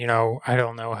how, I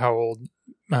don't know how old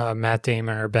Matt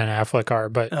Damon or Ben Affleck are,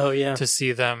 but to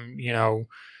see them,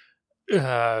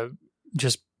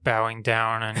 just bowing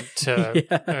down and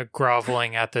to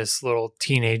groveling at this little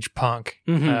teenage punk.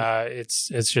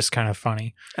 It's just kind of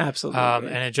funny. Absolutely.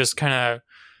 And it just kind of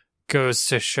goes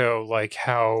to show like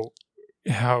how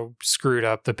screwed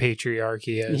up the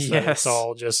patriarchy is. That it's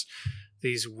all just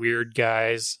these weird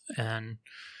guys. And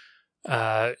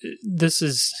this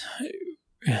is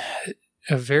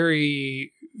a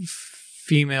very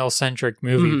female centric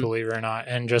movie, believe it or not.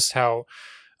 And just how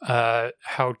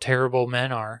terrible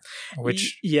men are,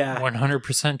 which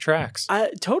 100% tracks.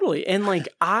 Totally. And like,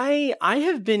 I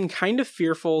have been kind of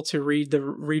fearful to read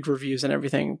reviews and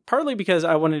everything, partly because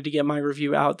I wanted to get my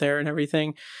review out there and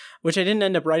everything, which I didn't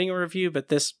end up writing a review, but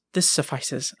this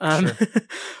suffices. Sure.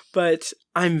 But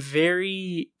I'm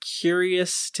very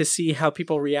curious to see how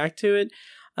people react to it.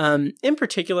 In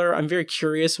particular, I'm very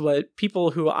curious what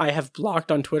people who I have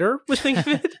blocked on Twitter would think of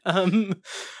it.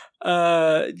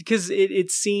 Because it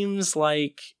seems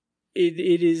like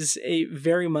it is a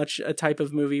very much a type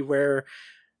of movie where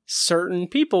certain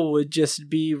people would just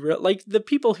be like the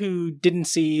people who didn't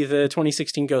see the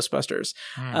 2016 Ghostbusters.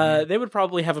 They would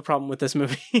probably have a problem with this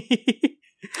movie.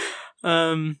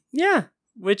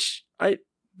 Which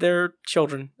they're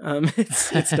children.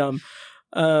 It's dumb.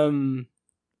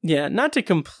 Not to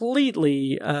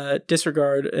completely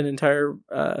disregard an entire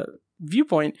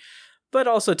viewpoint, but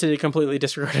also to completely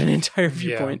disregard an entire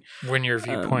viewpoint. When your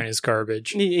viewpoint is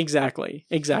garbage. Exactly.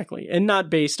 And not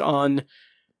based on,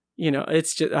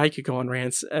 it's just, I could go on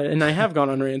rants, and I have gone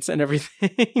on rants and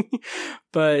everything.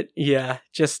 But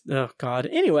oh God.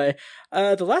 Anyway,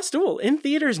 The Last Duel in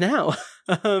theaters now.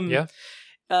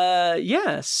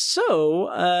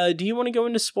 So, do you want to go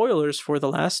into spoilers for The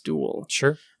Last Duel?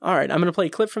 Sure. All right, I'm going to play a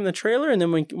clip from the trailer, and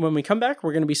then when we come back,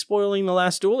 we're going to be spoiling The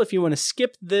Last Duel. If you want to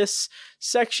skip this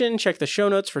section, check the show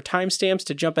notes for timestamps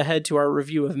to jump ahead to our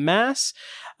review of Mass.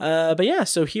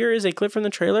 So here is a clip from the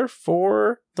trailer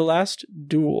for The Last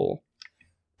Duel.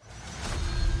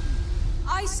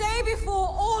 I say before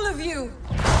all of you,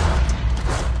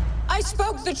 I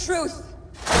spoke the truth.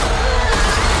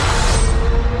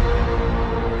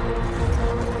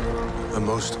 A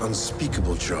most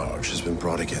unspeakable charge has been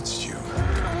brought against you.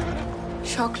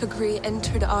 Jacques Legris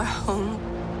entered our home.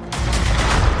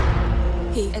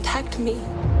 He attacked me.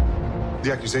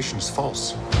 The accusation is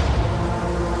false.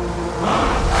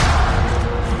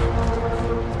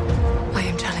 I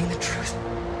am telling the truth.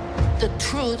 The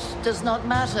truth does not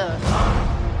matter.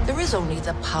 There is only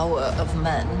the power of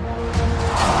men.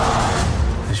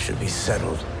 This should be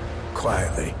settled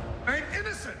quietly. I'm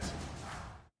innocent!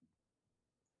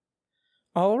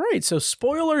 All right, so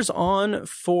spoilers on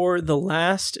for The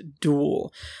Last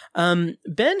Duel. Ben,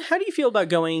 how do you feel about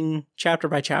going chapter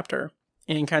by chapter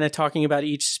and kind of talking about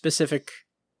each specific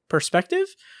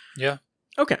perspective? Yeah.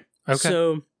 Okay.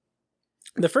 So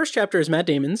the first chapter is Matt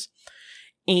Damon's,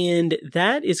 and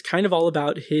that is kind of all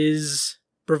about his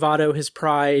bravado, his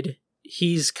pride.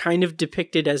 He's kind of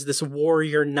depicted as this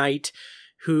warrior knight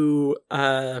who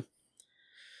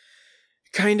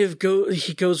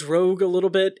he goes rogue a little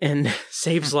bit and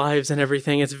saves lives and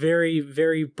everything. It's very,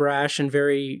 very brash and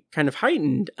very kind of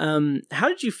heightened. How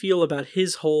did you feel about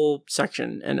his whole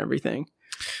section and everything?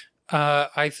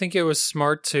 I think it was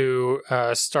smart to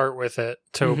start with it,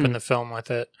 to open the film with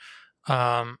it.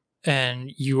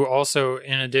 And you also,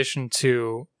 in addition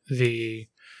to the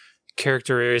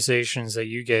characterizations that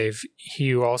you gave,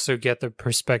 you also get the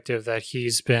perspective that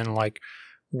he's been like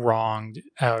wronged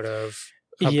out of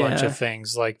a bunch of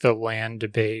things, like the land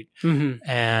debate.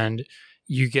 And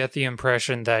you get the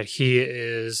impression that he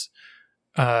is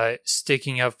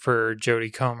sticking up for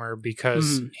Jodie Comer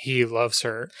because he loves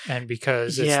her and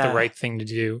because it's the right thing to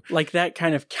do. Like that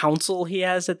kind of counsel he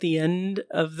has at the end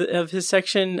of his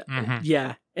section.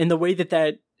 Yeah. And the way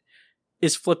that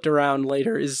is flipped around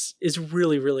later is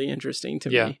really, really interesting to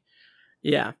me.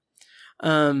 Yeah.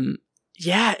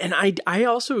 Yeah. And I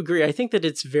also agree. I think that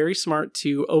it's very smart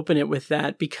to open it with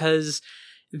that because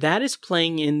that is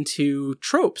playing into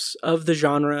tropes of the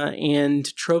genre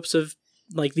and tropes of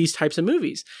like these types of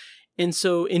movies. And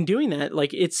so in doing that,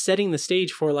 like it's setting the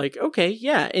stage for like, okay,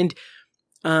 yeah. And,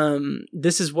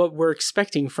 this is what we're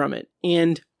expecting from it.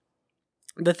 And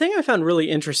the thing I found really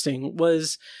interesting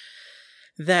was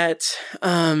that,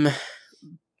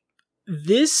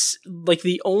 this, like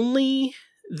the only,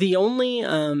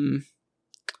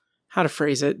 how to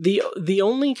phrase it, the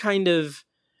only kind of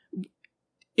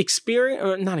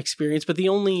not experience, but the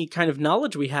only kind of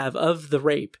knowledge we have of the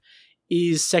rape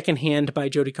is secondhand by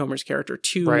Jodie Comer's character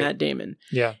to Matt Damon.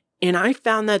 Yeah. And I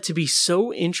found that to be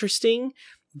so interesting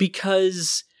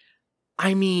because,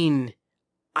 I mean,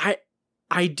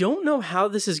 I don't know how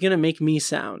this is going to make me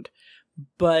sound,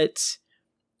 but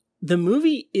the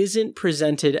movie isn't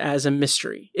presented as a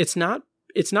mystery. It's not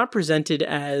presented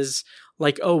as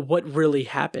like, oh, what really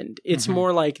happened? It's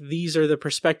more like these are the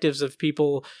perspectives of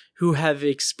people who have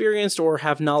experienced or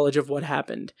have knowledge of what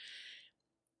happened.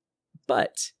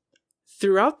 But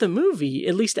throughout the movie,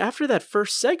 at least after that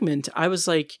first segment, I was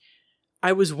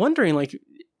wondering, like,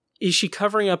 is she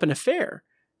covering up an affair?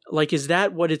 Like, is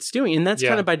that what it's doing? And that's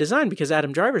kind of by design because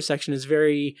Adam Driver's section is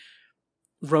very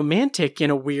romantic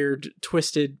in a weird,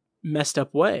 twisted, messed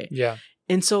up way. Yeah.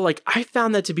 And so, like, I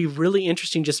found that to be really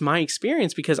interesting, just my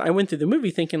experience, because I went through the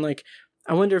movie thinking, like,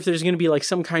 I wonder if there's going to be, like,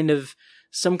 some kind of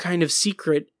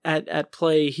secret at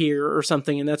play here or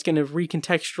something, and that's going to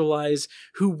recontextualize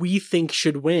who we think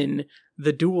should win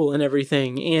the duel and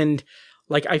everything. And,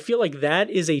 like, I feel like that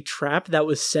is a trap that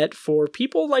was set for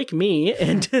people like me,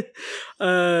 and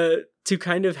to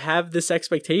kind of have this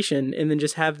expectation and then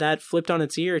just have that flipped on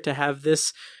its ear to have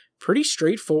this pretty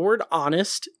straightforward,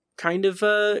 honest kind of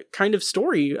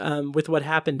story with what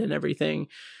happened and everything.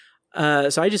 So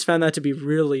I just found that to be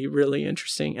really, really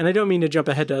interesting. And I don't mean to jump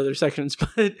ahead to other sections,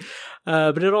 but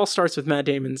it all starts with Matt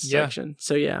Damon's section.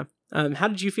 So yeah. How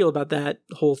did you feel about that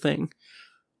whole thing?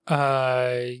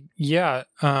 I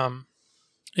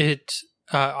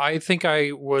think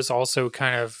I was also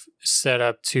kind of set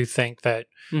up to think that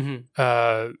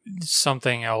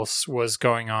something else was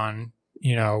going on,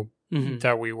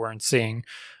 that we weren't seeing.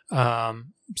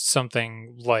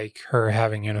 Something like her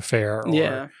having an affair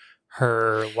or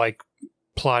her like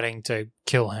plotting to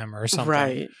kill him or something.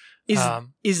 Right.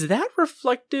 Is that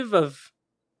reflective of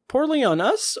poorly on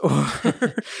us, or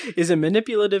is it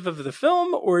manipulative of the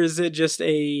film, or is it just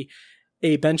a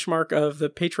benchmark of the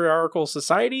patriarchal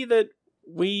society that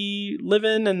we live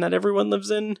in and that everyone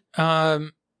lives in?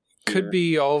 Could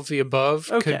be all of the above.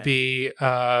 Okay. Could be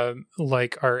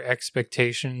like our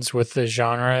expectations with the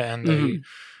genre and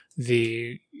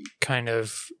the kind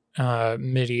of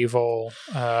medieval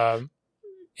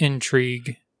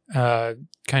intrigue, kind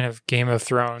of Game of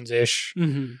Thrones-ish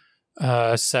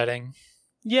setting.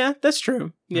 Yeah, that's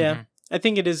true. Yeah. I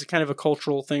think it is kind of a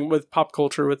cultural thing with pop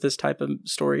culture with this type of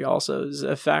story also is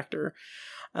a factor.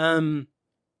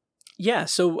 Yeah.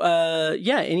 So,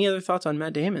 any other thoughts on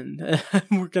Matt Damon?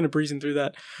 We're kind of breezing through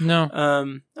that.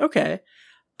 No. Okay.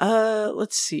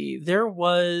 Let's see.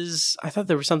 I thought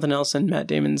there was something else in Matt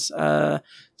Damon's,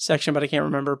 section, but I can't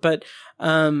remember. But,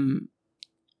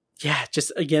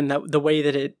 just again, the way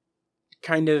that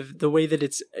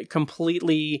it's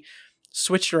completely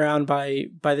switched around by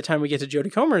the time we get to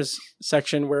Jodie Comer's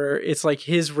section, where it's like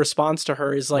his response to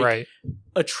her is like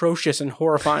atrocious and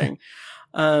horrifying.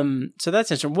 So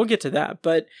that's interesting. We'll get to that.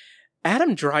 But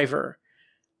Adam Driver,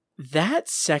 that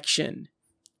section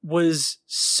was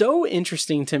so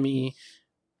interesting to me.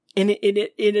 And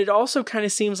it also kind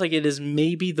of seems like it is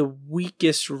maybe the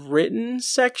weakest written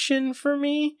section for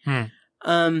me.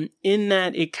 In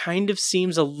that it kind of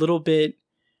seems a little bit,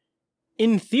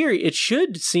 in theory, it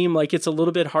should seem like it's a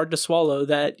little bit hard to swallow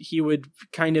that he would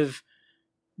kind of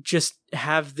just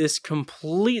have this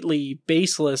completely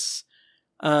baseless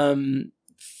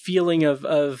feeling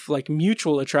of like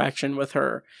mutual attraction with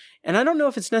her. And I don't know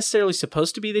if it's necessarily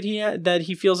supposed to be that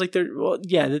he feels like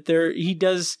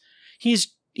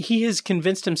he has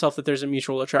convinced himself that there's a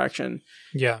mutual attraction.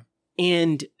 Yeah.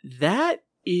 And that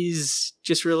is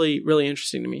just really, really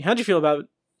interesting to me. How'd you feel about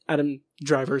Adam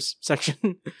Driver's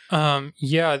section? I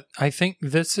think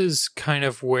this is kind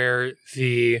of where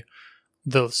the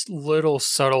little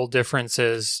subtle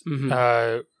differences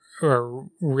are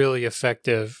really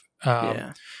effective.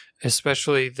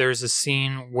 Especially there's a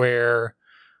scene where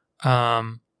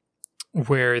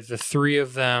the three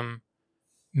of them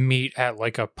meet at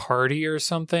like a party or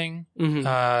something in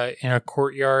a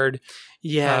courtyard.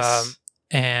 Yes.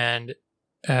 And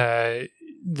the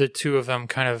two of them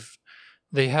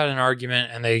they had an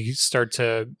argument and they start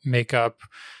to make up.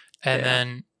 And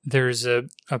then there's a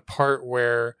part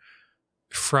where,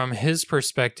 from his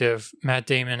perspective, Matt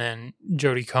Damon and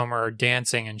Jodie Comer are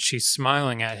dancing and she's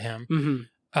smiling at him.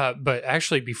 But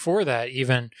actually before that,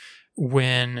 even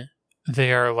when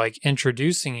they are like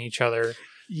introducing each other,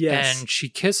 and she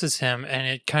kisses him and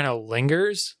it kind of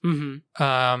lingers. And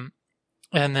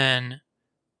then,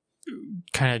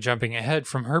 kind of jumping ahead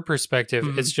from her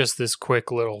perspective, it's just this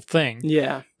quick little thing.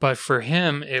 Yeah. But for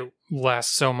him, it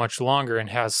lasts so much longer and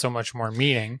has so much more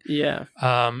meaning. Yeah.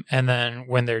 And then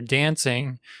when they're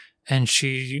dancing and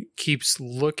she keeps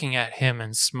looking at him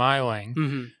and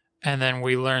smiling, and then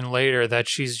we learn later that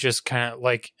she's just kind of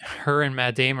like, her and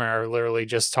Matt Damon are literally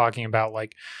just talking about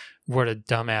like, what a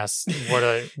dumbass,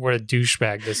 what a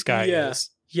douchebag this guy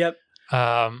is. Yep.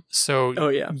 So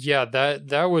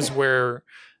that was where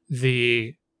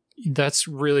that's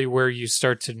really where you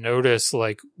start to notice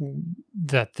like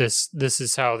that this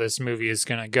is how this movie is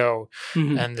going to go.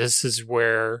 And this is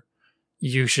where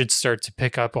you should start to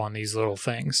pick up on these little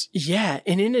things. Yeah.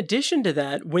 And in addition to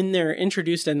that, when they're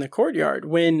introduced in the courtyard,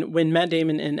 when Matt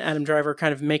Damon and Adam Driver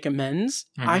kind of make amends,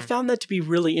 I found that to be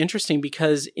really interesting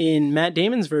because in Matt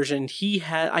Damon's version, he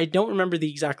had, I don't remember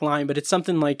the exact line, but it's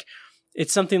something like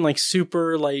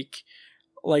super like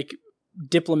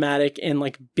diplomatic and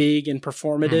like big and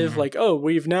performative, like, oh,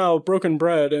 we've now broken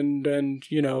bread and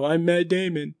you know, I'm Matt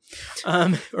Damon,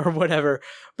 or whatever.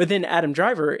 But then Adam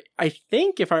Driver, I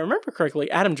think if I remember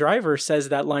correctly, Adam Driver says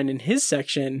that line in his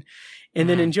section, and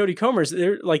then in Jodie Comer's,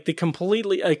 they're like a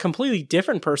completely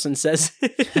different person says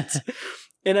it.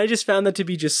 And I just found that to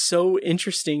be just so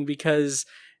interesting because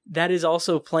that is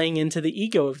also playing into the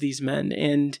ego of these men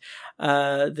and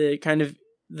the kind of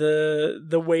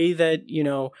the way that, you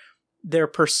know, their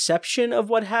perception of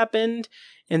what happened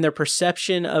and their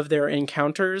perception of their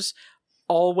encounters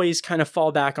always kind of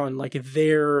fall back on like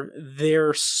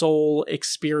their soul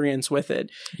experience with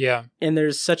it. Yeah. And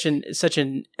there's such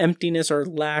an emptiness or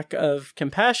lack of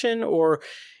compassion, or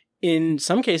in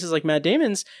some cases like Matt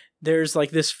Damon's, there's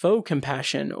like this faux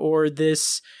compassion or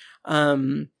this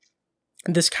kind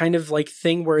of like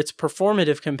thing where it's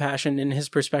performative compassion in his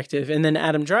perspective. And then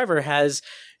Adam Driver has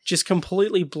just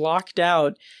completely blocked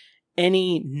out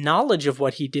any knowledge of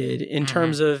what he did in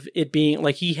terms of it being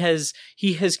like he has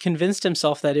convinced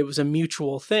himself that it was a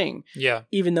mutual thing. Yeah.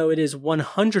 Even though it is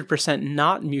 100%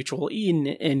 not mutual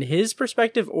in his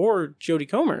perspective or Jodie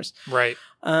Comer's. Right.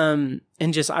 And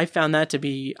just I found that to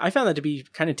be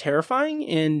kind of terrifying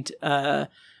and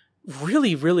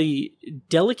really, really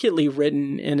delicately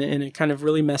written in a kind of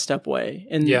really messed up way.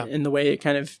 And in the way it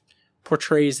kind of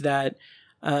portrays that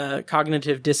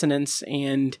cognitive dissonance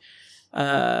and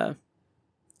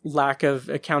lack of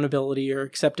accountability or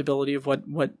acceptability of what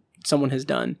someone has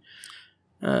done.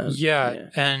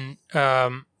 And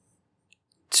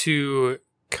to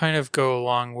kind of go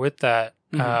along with that,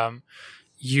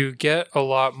 you get a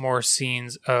lot more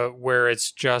scenes where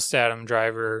it's just Adam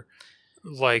Driver,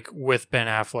 like with Ben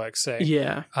Affleck, say.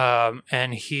 Yeah.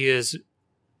 And he is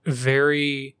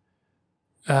very,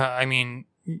 I mean,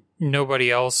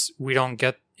 nobody else, we don't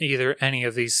get either any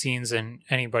of these scenes in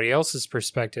anybody else's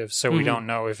perspective, so we don't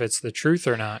know if it's the truth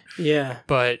or not. Yeah.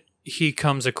 But he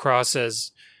comes across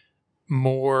as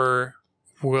more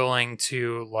willing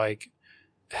to like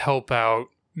help out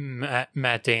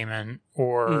Matt Damon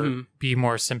or be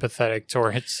more sympathetic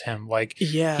towards him. Like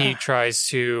he tries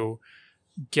to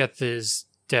get his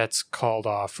debts called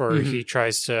off, or he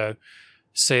tries to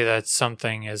say that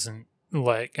something isn't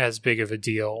like as big of a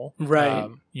deal. Right.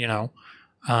 You know,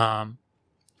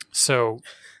 so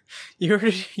you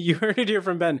heard it here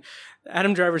from Ben.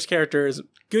 Adam Driver's character is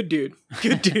good dude.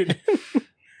 Good dude.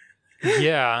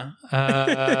 Yeah.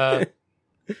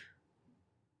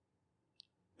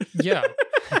 Yeah.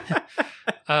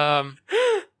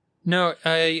 No,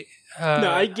 I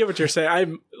get what you're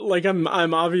saying.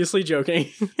 I'm obviously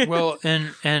joking. Well,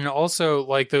 and also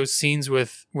like those scenes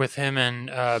with him and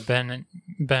Ben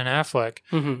Affleck,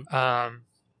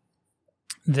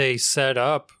 they set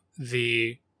up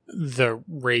the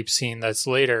rape scene that's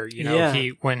later. You know,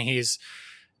 when he's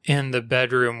in the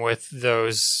bedroom with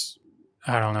those,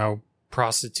 I don't know,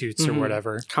 prostitutes or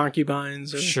whatever,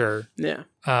 concubines. Sure. Yeah.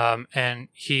 And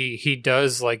he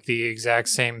does like the exact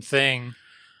same thing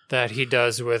that he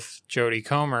does with Jodie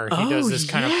Comer. He does this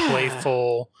kind of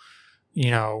playful,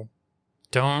 don't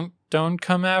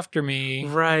come after me.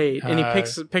 Right. And he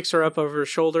picks her up over his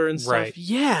shoulder and stuff. Right.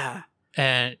 Yeah.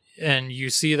 And you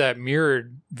see that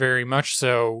mirrored very much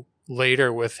so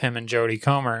later with him and Jodie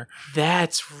Comer.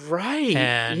 That's right.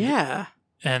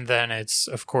 And then it's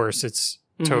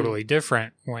totally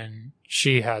different when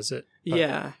she has it. But,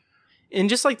 yeah. And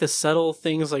just like the subtle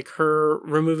things like her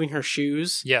removing her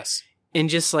shoes. Yes. And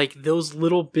just like those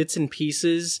little bits and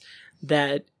pieces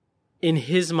that in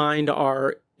his mind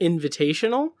are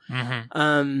invitational.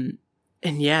 Mm-hmm.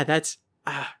 And yeah, that's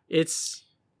it's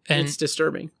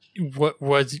disturbing.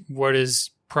 What is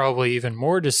probably even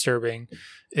more disturbing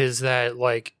is that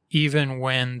like even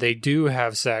when they do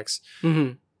have sex,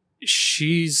 mm-hmm.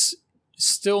 she's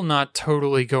still not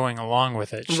totally going along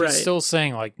with it. She's still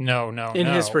saying like no. In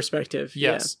his perspective,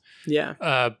 yes,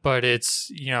 yeah. But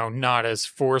it's not as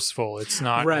forceful. It's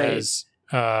not as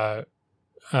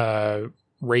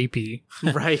rapey,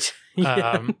 right?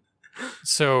 Yeah.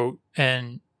 So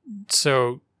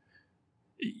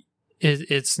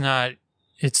it's not.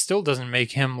 It still doesn't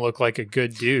make him look like a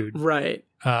good dude, right?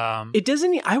 It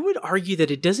doesn't. I would argue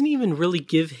that it doesn't even really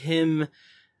give him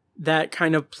that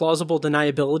kind of plausible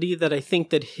deniability that I think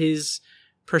that his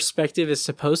perspective is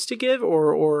supposed to give,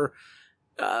 or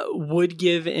would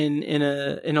give in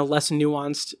a less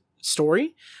nuanced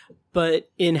story. But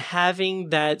in having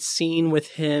that scene with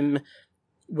him,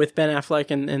 with Ben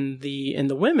Affleck and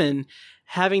the women,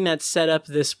 having that set up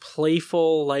this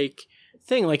playful like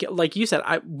thing, like you said,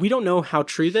 we don't know how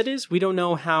true that is. We don't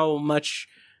know how much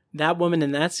that woman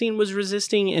in that scene was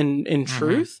resisting in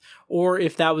truth, or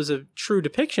if that was a true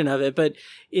depiction of it. But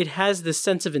it has this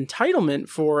sense of entitlement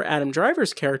for Adam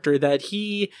Driver's character that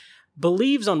he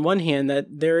believes on one hand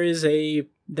that there is a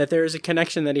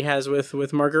connection that he has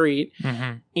with Marguerite,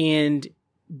 and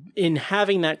in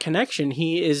having that connection,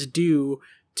 he is due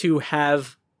to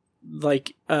have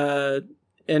like an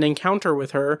encounter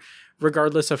with her,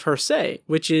 regardless of her say,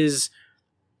 which is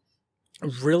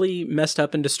really messed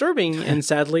up and disturbing. And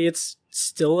sadly, it's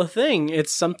still a thing.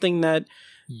 It's something that,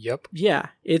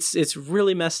 it's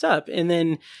really messed up. And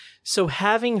then, so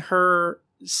having her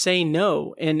say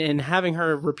no and having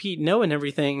her repeat no and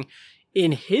everything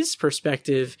in his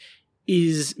perspective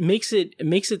makes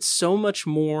it so much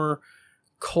more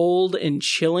cold and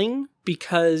chilling,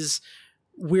 because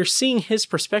we're seeing his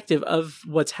perspective of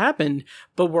what's happened,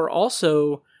 but we're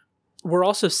also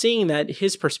seeing that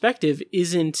his perspective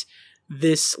isn't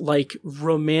this like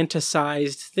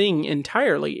romanticized thing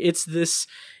entirely. It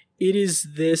is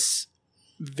this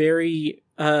very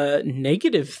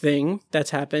negative thing that's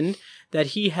happened that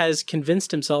he has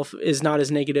convinced himself is not as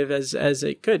negative as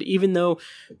it could, even though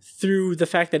through the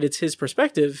fact that it's his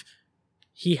perspective,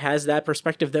 he has that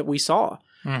perspective that we saw.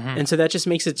 And so that just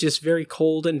makes it just very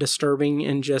cold and disturbing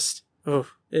and just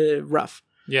rough.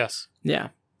 Yes. Yeah.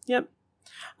 Yep.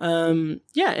 And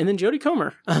then Jodie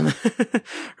Comer,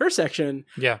 her section.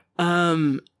 Yeah.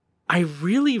 I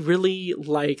really, really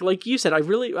like you said, I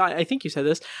think you said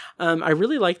this. I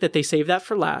really like that they saved that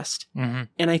for last. And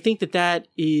I think that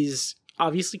is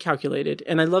obviously calculated.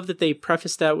 And I love that they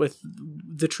preface that with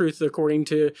the truth according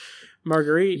to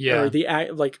Marguerite, or the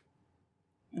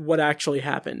what actually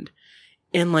happened.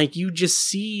 And like, you just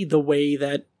see the way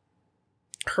that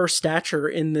her stature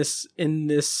in this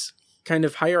kind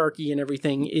of hierarchy and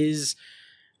everything is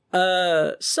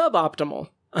suboptimal.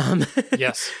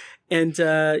 Yes. And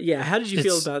how did you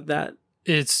feel about that?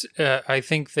 It's I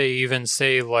think they even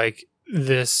say like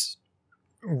this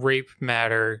rape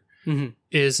matter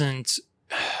isn't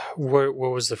what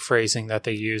was the phrasing that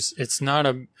they use? It's not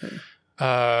a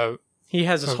he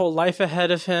has his whole life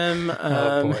ahead of him.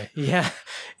 Oh boy. Yeah.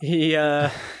 He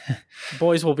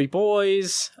boys will be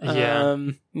boys. You're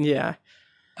gonna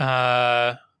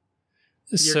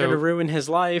ruin his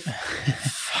life.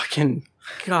 Fucking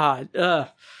God.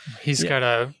 He's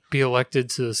gotta be elected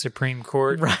to the Supreme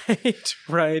Court. Right.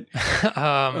 Look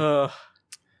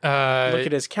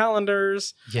at his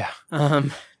calendars. Yeah.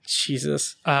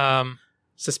 Jesus.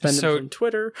 Suspended from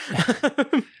Twitter.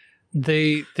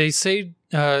 They say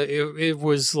it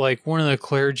was like one of the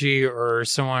clergy or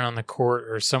someone on the court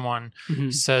or someone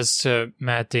says to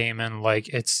Matt Damon, like,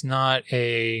 it's not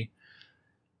a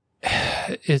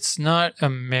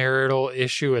marital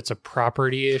issue, it's a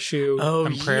property issue.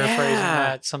 I'm paraphrasing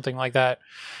that, something like that.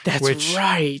 That's which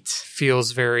right.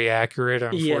 Feels very accurate,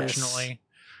 unfortunately.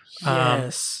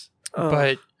 Yes.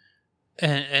 But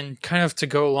and kind of to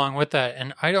go along with that,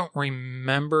 and I don't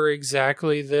remember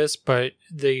exactly this, but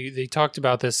they talked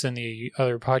about this in the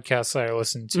other podcasts that I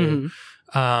listened to.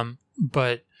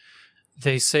 But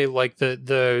they say like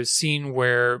the scene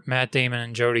where Matt Damon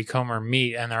and Jodie Comer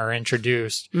meet and are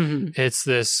introduced, it's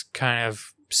this kind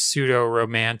of pseudo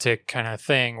romantic kind of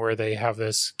thing where they have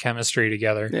this chemistry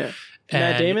together. Yeah. And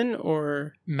Matt Damon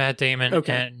or Matt Damon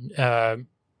Okay.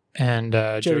 and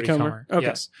Jodie Comer. Okay.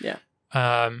 Yes. Yeah.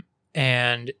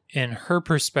 And in her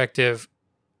perspective,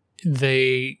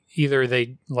 they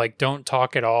like don't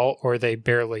talk at all or they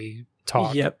barely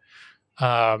talk. Yep.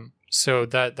 So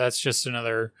that's just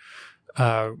another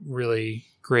really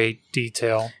great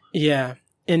detail. Yeah.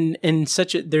 And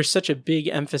there's such a big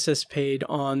emphasis paid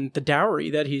on the dowry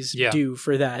that he's due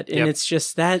for that. And it's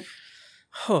just that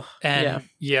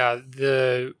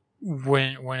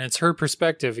when it's her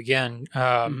perspective again,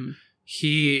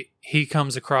 he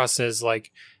comes across as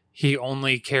like he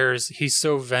only cares, he's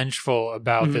so vengeful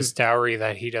about this dowry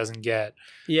that he doesn't get.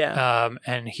 Yeah.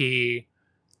 And he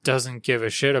doesn't give a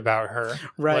shit about her.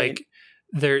 Right. Like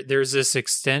there's this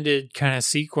extended kind of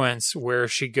sequence where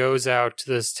she goes out to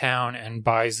this town and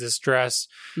buys this dress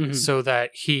so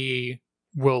that he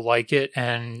will like it,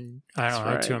 and I don't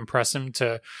know, to impress him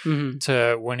to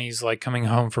when he's like coming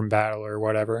home from battle or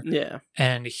whatever. Yeah.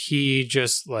 And he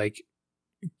just like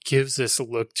gives this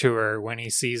look to her when he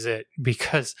sees it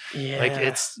because like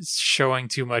it's showing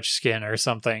too much skin or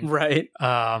something. Right.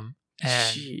 And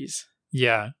jeez.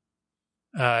 Yeah.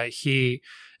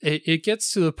 It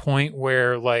gets to the point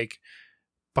where like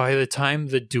by the time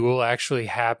the duel actually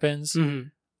happens,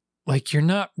 like you're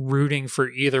not rooting for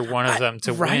either one of them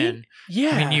to win.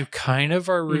 Yeah. I mean, you kind of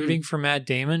are rooting for Matt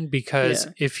Damon because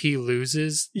if he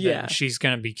loses, then she's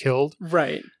going to be killed.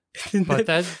 Right. But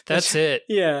that's it.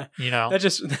 Yeah. You know, that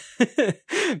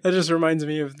just reminds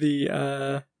me of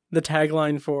the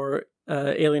tagline for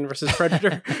Alien versus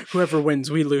Predator. Whoever wins,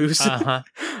 we lose.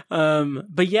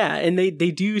 But yeah, and they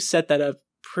do set that up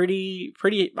pretty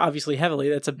obviously heavily.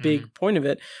 That's a big point of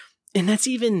it. And that's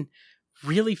even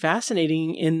really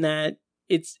fascinating in that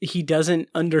he doesn't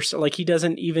he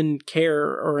doesn't even care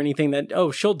or anything that,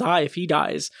 oh, she'll die if he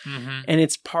dies. And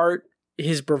it's part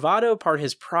his bravado, part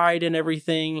his pride and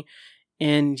everything.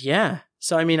 And yeah,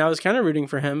 so I mean, I was kind of rooting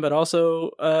for him, but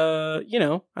also, you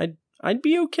know, I'd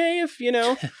be okay if, you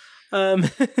know,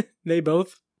 they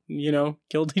both, you know,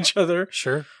 killed each other.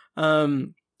 Sure.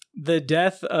 The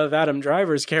death of Adam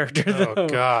Driver's character, though. Oh,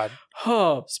 God.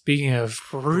 Oh, speaking of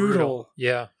brutal.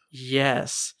 Yeah.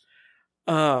 Yes.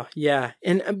 Yeah.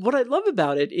 And what I love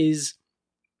about it is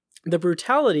the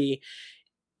brutality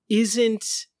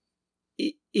isn't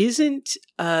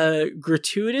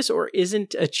gratuitous or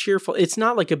isn't a cheerful. It's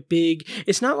not like a big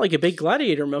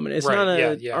gladiator moment. It's not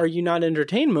are you not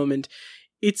entertained moment.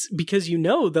 It's because you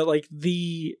know that like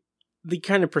the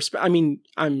kind of perspective. I mean,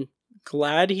 I'm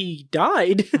glad he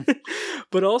died,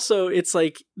 but also it's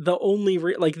like the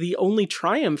only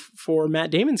triumph for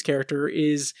Matt Damon's character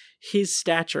is his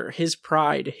stature, his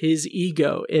pride, his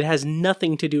ego. It has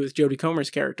nothing to do with Jodie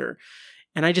Comer's character.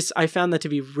 And I found that to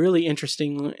be really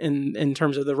interesting in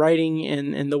terms of the writing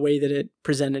and the way that it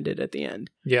presented it at the end.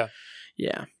 Yeah.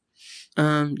 Yeah.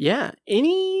 Yeah.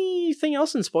 Anything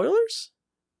else in spoilers?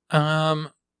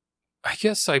 I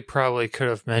guess I probably could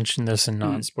have mentioned this in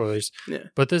non-spoilers,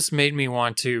 but this made me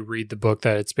want to read the book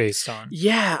that it's based on.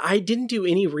 Yeah, I didn't do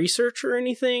any research or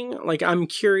anything. Like, I'm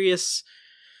curious,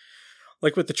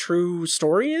 like, what the true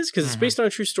story is, because it's based on a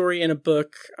true story in a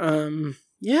book.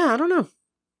 Yeah, I don't know.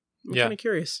 I'm kind of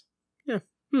curious. Yeah.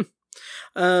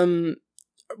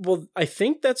 Well, I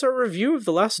think that's our review of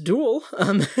The Last Duel.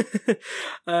 Check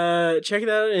it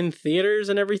out in theaters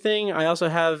and everything. I also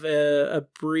have a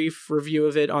brief review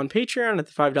of it on Patreon at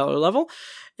the $5 level.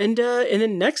 And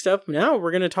then next up now,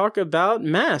 we're going to talk about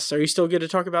Mass. Are you still good to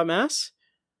talk about Mass?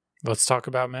 Let's talk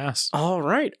about Mass. All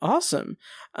right. Awesome.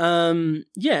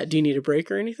 Yeah. Do you need a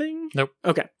break or anything? Nope.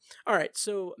 Okay. All right.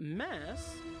 So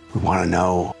Mass. We want to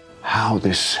know how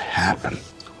this happened.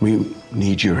 We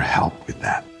need your help with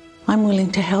that. I'm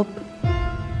willing to help.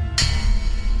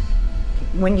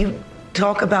 When you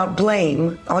talk about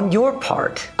blame on your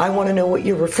part, I want to know what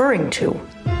you're referring to.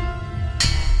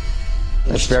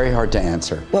 It's very hard to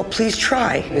answer. Well, please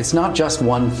try. It's not just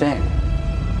one thing.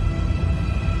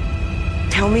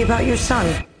 Tell me about your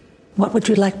son. What would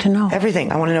you like to know?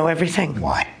 Everything. I want to know everything.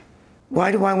 Why?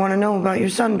 Why do I want to know about your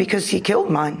son? Because he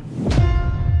killed mine.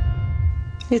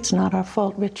 It's not our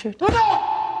fault, Richard.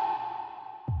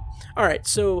 All right,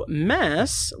 so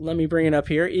Mass, let me bring it up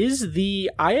here, is the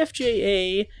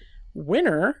IFJA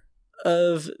winner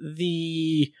of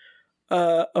the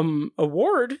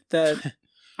award that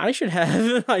I should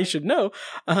have, I should know.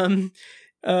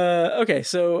 Okay,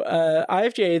 so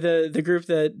IFJ, the group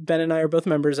that Ben and I are both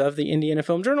members of, the Indiana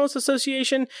Film Journalists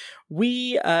Association,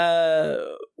 we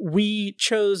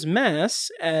chose Mass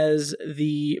as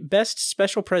the Best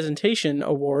Special Presentation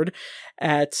Award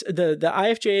at the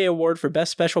IFJ Award for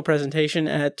Best Special Presentation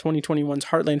at 2021's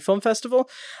Heartland Film Festival.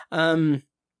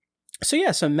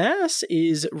 So Mass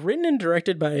is written and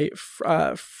directed by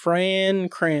Fran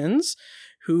Kranz,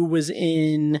 who was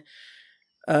in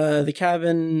the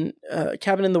Cabin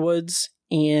in the Woods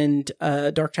and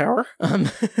Dark Tower.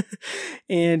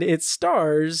 And it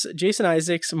stars Jason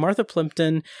Isaacs, Martha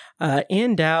Plimpton,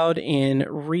 Ann Dowd, and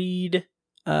Reed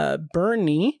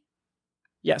Birney.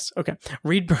 Yes, okay.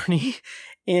 Reed Birney.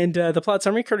 And the plot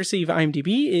summary, courtesy of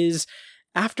IMDb, is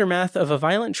aftermath of a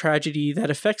violent tragedy that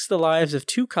affects the lives of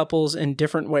two couples in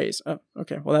different ways. Oh,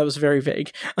 okay. Well, that was very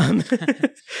vague.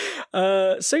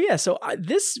 So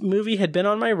this movie had been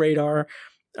on my radar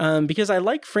because I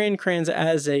like Fran Kranz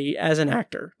as an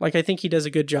actor. Like, I think he does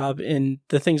a good job in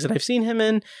the things that I've seen him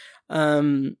in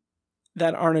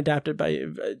that aren't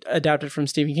adapted from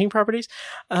Stephen King properties.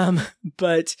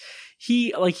 But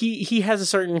he has a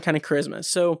certain kind of charisma.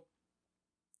 So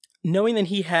knowing that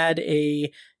he had a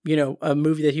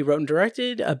movie that he wrote and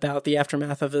directed about the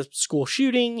aftermath of a school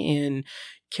shooting and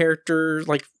characters,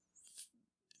 like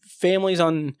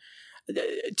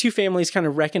two families kind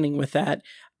of reckoning with that,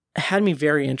 had me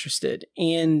very interested.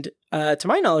 And to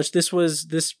my knowledge, this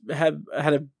had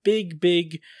a big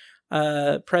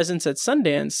presence at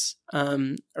Sundance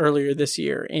earlier this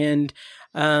year. And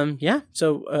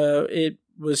so it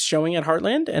was showing at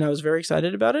Heartland, and I was very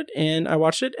excited about it, and I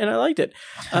watched it and I liked it.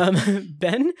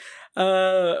 Ben,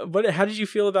 how did you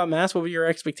feel about Mass? What were your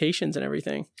expectations and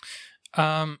everything?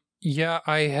 Yeah,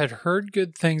 I had heard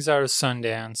good things out of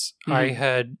Sundance.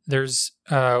 Mm-hmm. There's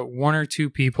one or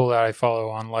two people that I follow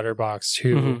on Letterboxd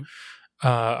who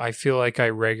I feel like I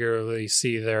regularly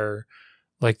see their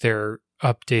updated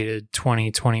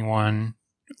 2021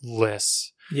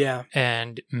 lists. Yeah.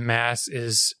 And Mass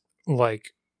is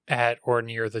like at or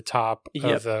near the top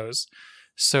of those.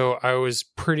 So I was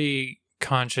pretty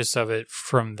conscious of it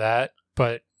from that,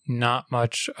 but not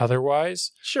much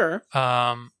otherwise. Sure.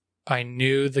 I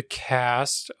knew the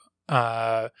cast.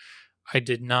 I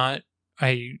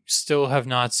still have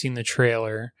not seen the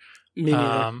trailer. Me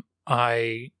neither.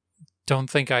 I don't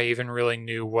think I even really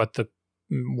knew what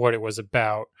it was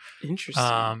about.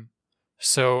 Interesting.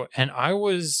 And I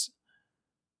was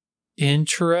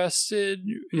interested.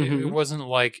 Mm-hmm. It wasn't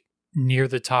like near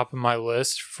the top of my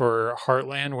list for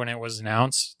Heartland when it was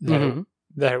announced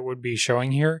that it would be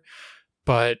showing here,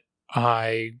 but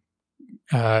I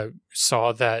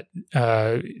saw that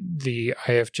the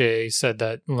IFJ said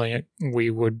that we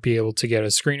would be able to get a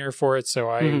screener for it, so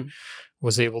I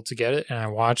was able to get it, and I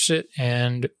watched it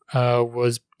and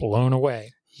was blown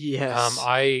away. Yes.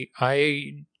 I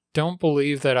don't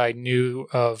believe that I knew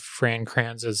of Fran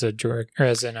Kranz as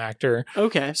an actor.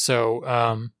 Okay.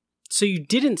 So so you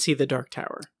didn't see The Dark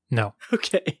Tower? No.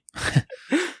 Okay.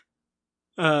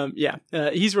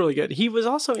 He's really good. He was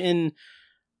also in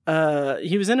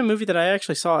he was in a movie that I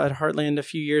actually saw at Heartland a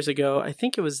few years ago. I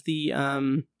think it was the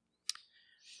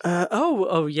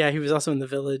he was also in The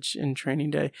Village in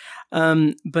Training Day.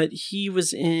 But he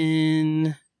was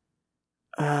in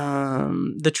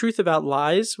The Truth About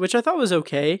Lies, which I thought was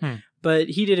okay, but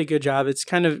he did a good job. It's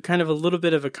kind of a little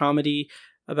bit of a comedy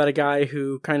about a guy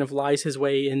who kind of lies his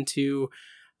way into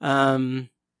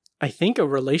I think a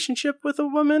relationship with a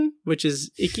woman, which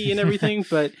is icky and everything,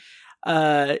 but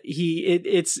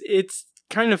it's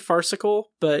kind of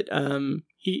farcical, but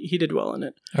he did well in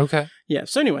it. Okay. Yeah.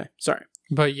 So anyway, sorry.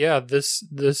 But yeah, this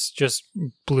just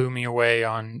blew me away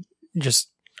on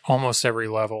just almost every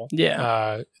level.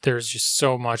 Yeah. There's just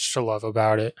so much to love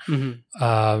about it.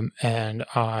 Mm-hmm. And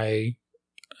I'm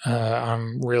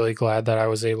really glad that I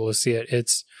was able to see it.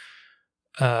 It's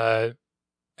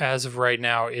as of right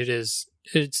now, it's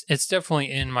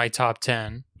definitely in my top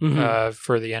 10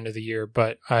 for the end of the year,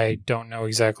 but I don't know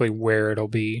exactly where it'll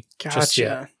be just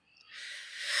yet.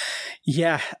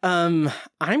 Yeah. I'm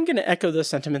going to echo those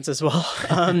sentiments as well.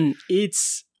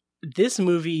 This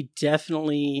movie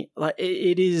definitely, like,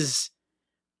 it is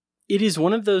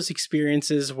one of those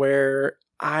experiences where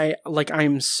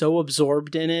I'm so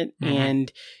absorbed in it,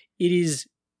 and this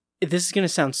is going to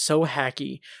sound so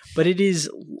hacky, but it is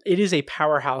a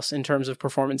powerhouse in terms of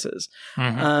performances.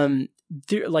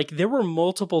 There were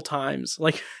multiple times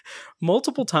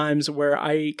where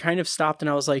I kind of stopped and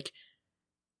I was like,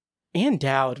 Ann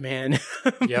Dowd, man.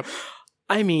 Yep.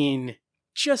 I mean,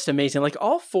 just amazing. Like,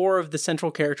 all four of the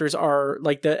central characters are,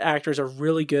 like, the actors are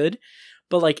really good,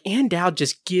 but like Ann Dowd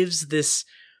just gives this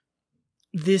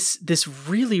this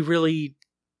really, really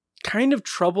kind of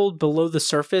troubled below the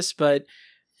surface, but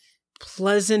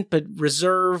pleasant, but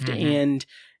reserved and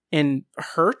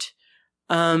hurt.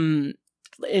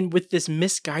 And with this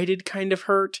misguided kind of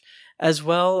hurt as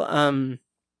well,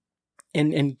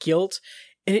 and guilt.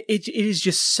 And it is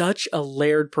just such a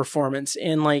layered performance.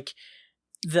 And like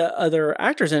the other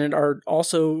actors in it are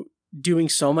also doing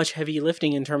so much heavy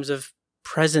lifting in terms of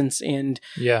presence and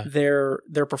their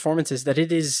performances, that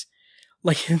it is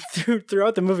like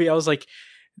throughout the movie, I was like,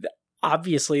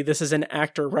 obviously this is an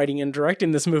actor writing and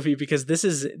directing this movie, because this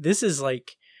is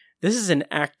an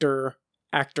actor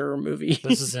movie.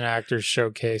 This is an actor's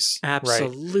showcase.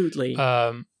 Absolutely.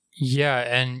 Right. Yeah,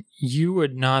 and you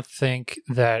would not think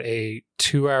that a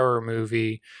 2-hour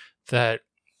movie that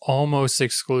almost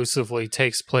exclusively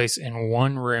takes place in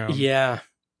one room,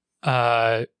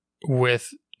 with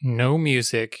no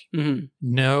music,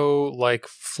 no like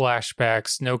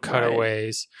flashbacks, no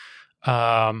cutaways,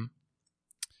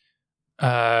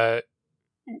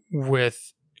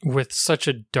 with such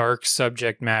a dark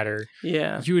subject matter,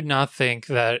 you would not think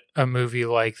that a movie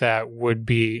like that would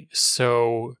be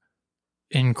so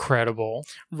incredible,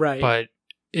 right? But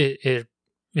it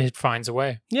finds a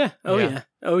way.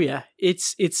 Oh yeah.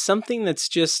 It's something that's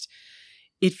just,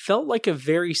 it felt like a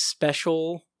very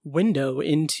special window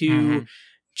into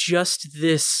just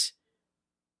this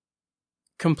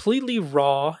completely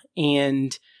raw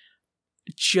and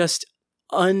just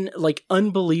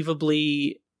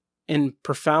unbelievably and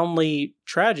profoundly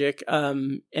tragic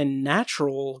and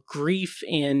natural grief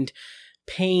and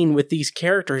pain with these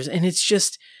characters. And it's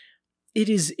just, it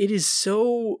is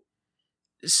so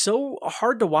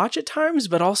hard to watch at times,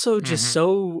 but also just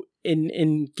so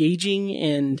engaging,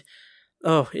 and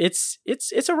it's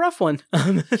a rough one.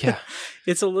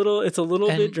 It's a little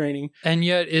bit draining, and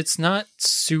yet it's not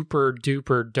super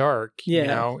duper dark. You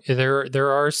know,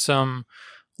 there are some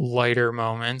lighter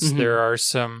moments. There are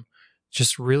some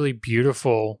just really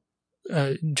beautiful.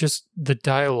 Just the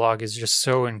dialogue is just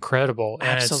so incredible.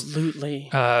 And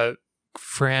absolutely.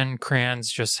 Fran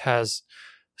Kranz just has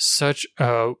such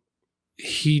a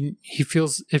it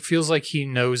feels like he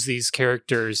knows these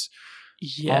characters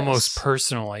almost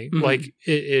personally. Like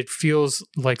it feels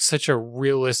like such a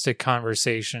realistic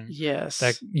conversation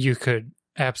that you could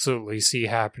absolutely see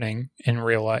happening in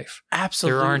real life.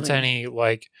 Absolutely. There aren't any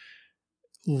like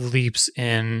leaps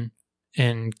in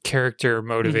character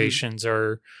motivations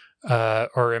or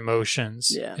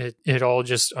emotions. It all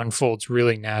just unfolds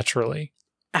really naturally.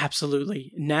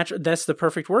 Absolutely. That's the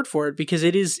perfect word for it, because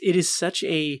it is such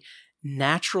a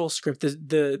natural script.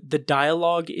 The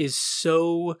dialogue is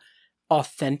so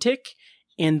authentic,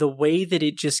 and the way that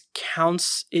it just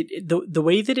counts the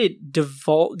way that it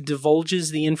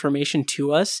divulges the information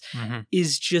to us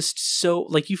is just so,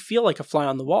 like, you feel like a fly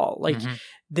on the wall. Like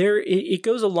it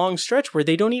goes a long stretch where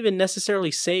they don't even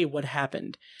necessarily say what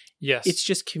happened. Yes. It's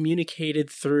just communicated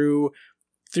through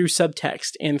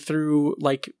subtext and through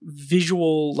like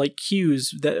visual like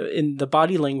cues that in the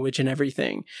body language and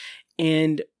everything.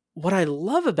 And what I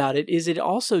love about it is it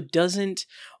also doesn't,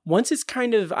 once it's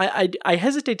kind of, I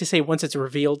hesitate to say once it's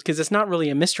revealed, because it's not really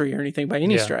a mystery or anything by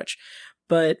any stretch,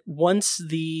 but once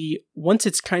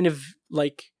it's kind of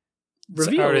like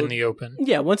revealed, it's out in the open.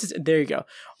 Yeah. There you go.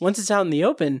 Once it's out in the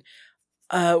open,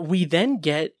 we then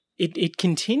get, it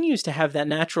continues to have that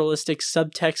naturalistic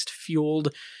subtext fueled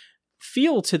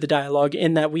feel to the dialogue,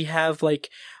 in that we have like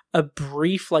a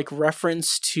brief like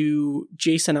reference to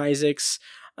Jason Isaacs,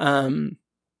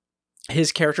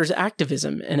 his character's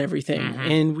activism and everything.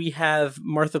 And we have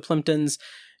Martha Plimpton's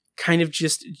kind of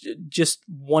just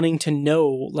wanting to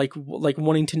know, like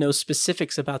wanting to know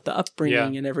specifics about the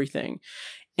upbringing and everything.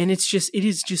 And it is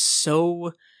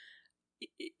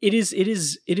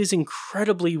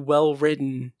incredibly well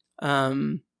written,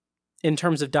 in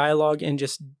terms of dialogue and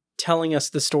just telling us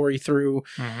the story through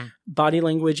body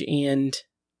language and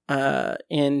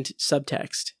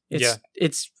subtext.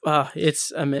 It's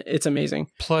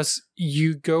amazing. Plus,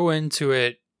 you go into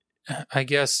it, I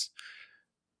guess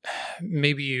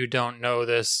maybe you don't know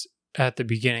this at the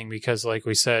beginning, because like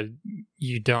we said,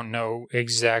 you don't know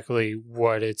exactly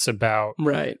what it's about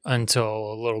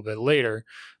until a little bit later.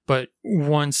 But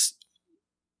once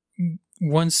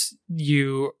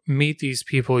you meet these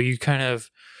people, you kind of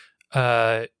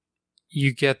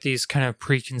you get these kind of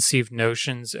preconceived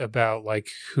notions about like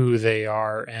who they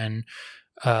are and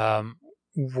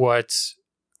what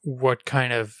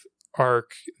kind of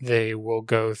arc they will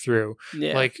go through.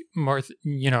 Like Martha,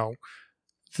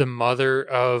 the mother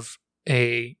of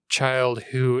a child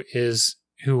who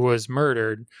was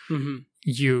murdered,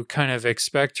 you kind of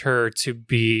expect her to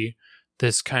be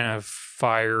this kind of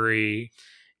fiery,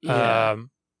 not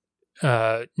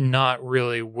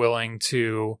really willing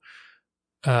to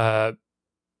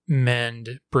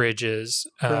mend bridges,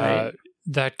 Right.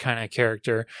 that kind of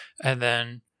character. And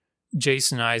then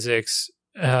Jason Isaacs,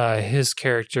 his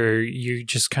character, you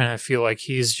just kind of feel like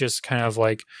he's just kind of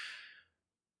like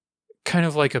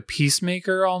a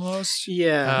peacemaker almost.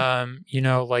 Yeah.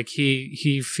 Like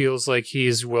he feels like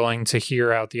he's willing to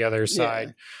hear out the other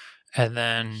side. And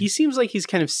then He seems like he's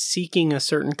kind of seeking a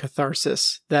certain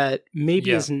catharsis that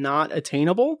maybe is not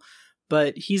attainable,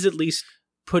 but he's at least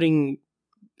putting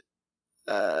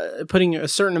a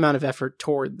certain amount of effort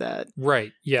toward that.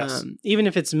 Right. Yes. Even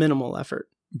if it's minimal effort.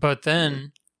 But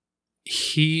then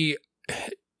his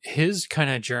kind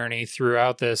of journey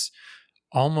throughout this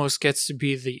almost gets to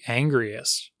be the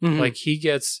angriest. Mhm. Like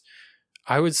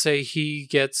I would say he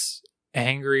gets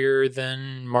angrier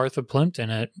than Martha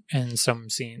Plimpton in some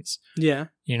scenes. Yeah.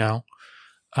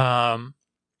 And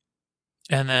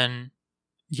then,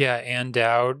 Ann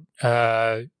Dowd,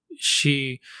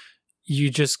 you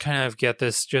just kind of get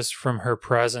this just from her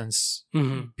presence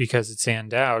because it's Ann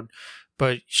Dowd,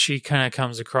 but she kind of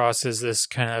comes across as this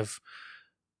kind of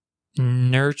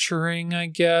nurturing, I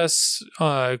guess,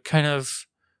 kind of,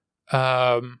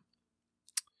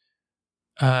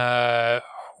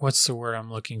 what's the word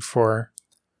I'm looking for?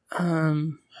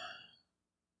 Go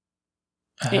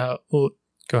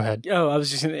ahead. Oh, I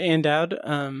was just going to Ann Dowd.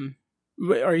 Are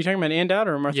you talking about Ann Dowd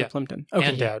or Martha Plimpton? Okay,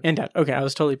 Ann Dowd. Ann Dowd. Okay, I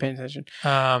was totally paying attention.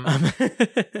 I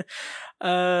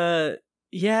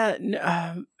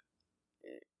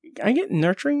get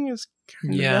nurturing is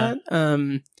kind of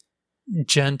that.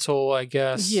 Gentle, I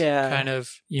guess. Yeah. Kind of,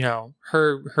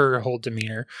 her whole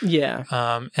demeanor. Yeah.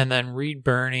 And then Reed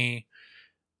Birney,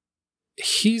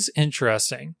 he's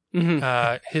interesting.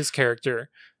 His character,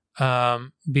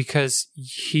 because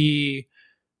he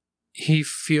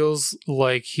feels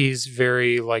like he's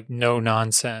very like no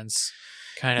nonsense,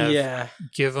 kind of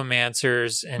give him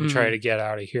answers and try to get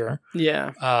out of here.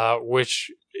 Yeah. Which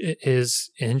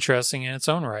is interesting in its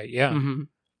own right. Yeah. Mm-hmm.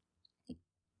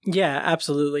 Yeah,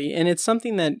 absolutely. And it's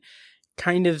something that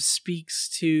kind of speaks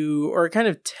to, or kind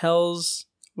of tells,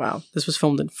 wow, this was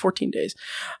filmed in 14 days,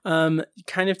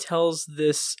 kind of tells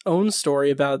this own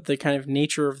story about the kind of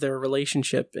nature of their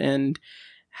relationship and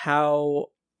how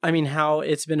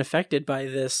it's been affected by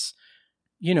this,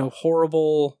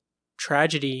 horrible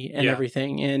tragedy and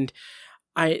everything. And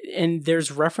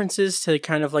there's references to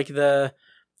kind of like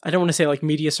I don't want to say like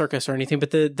media circus or anything, but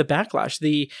the backlash,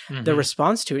 the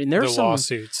response to it. And there's the some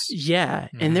lawsuits. Yeah.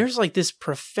 And there's like this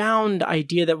profound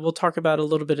idea that we'll talk about a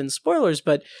little bit in spoilers,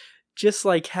 but just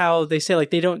like how they say, like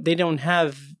they don't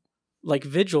have like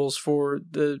vigils for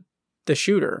the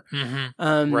shooter.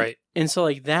 Right. And so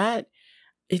like that,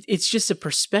 it's just a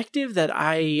perspective that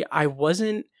I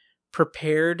wasn't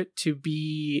prepared to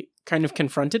be kind of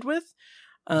confronted with.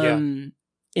 And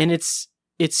it's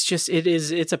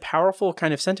a powerful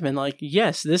kind of sentiment. Like,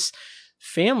 yes, this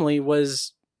family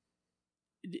was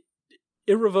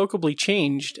irrevocably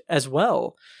changed as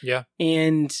well. Yeah.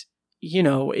 And,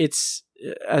 it's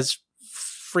as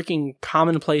freaking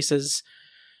commonplace as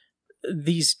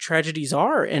these tragedies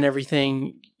are and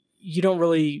everything, you don't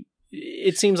really,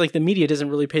 it seems like the media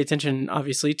doesn't really pay attention,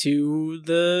 obviously, to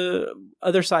the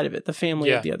other side of it, the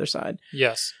family of the other side.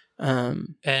 Yes.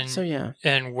 And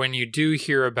when you do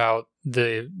hear about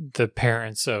the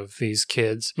parents of these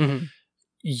kids,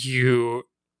 you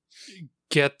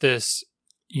get this,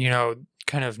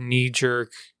 kind of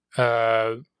knee-jerk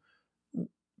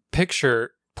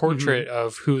portrait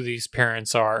of who these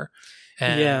parents are,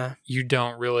 and you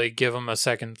don't really give them a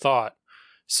second thought.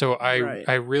 So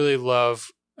I really love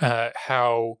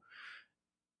how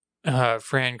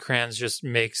Fran Kranz just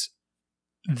makes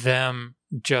them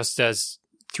just as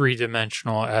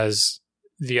three-dimensional as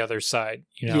the other side.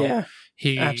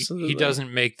 He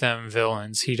doesn't make them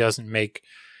villains. He doesn't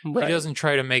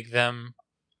try to make them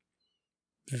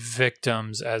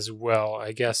victims as well.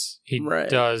 I guess he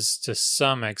does to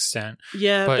some extent.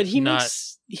 Yeah, but he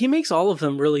makes all of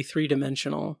them really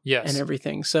three-dimensional. Yes. And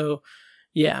everything. So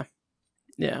yeah.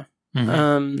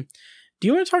 Mm-hmm. Do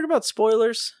you want to talk about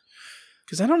spoilers?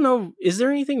 Because I don't know, is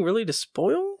there anything really to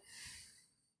spoil?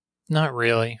 Not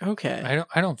really. Okay.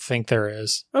 I don't think there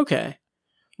is. Okay.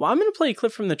 Well, I'm going to play a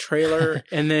clip from the trailer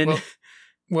and then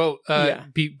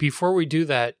before we do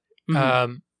that,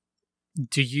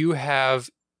 do you have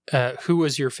who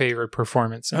was your favorite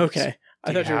performance? Okay.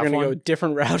 I thought you were going to go a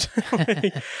different route.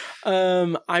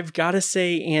 I've got to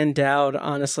say Ann Dowd,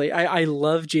 honestly. I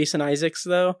love Jason Isaacs,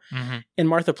 though. And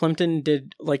Martha Plimpton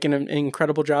did like an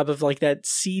incredible job of like that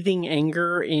seething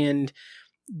anger and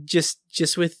just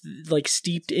with like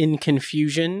steeped in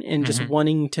confusion and just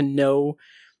wanting to know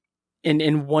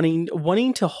and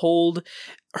wanting to hold.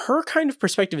 Her kind of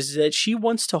perspective is that she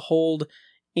wants to hold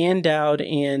Ann Dowd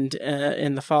and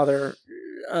the father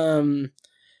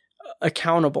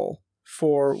accountable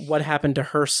for what happened to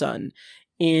her son.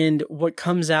 And what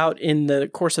comes out in the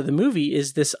course of the movie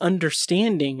is this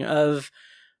understanding of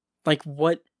like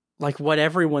what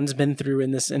everyone's been through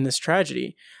in this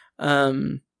tragedy.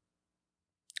 And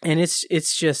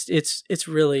it's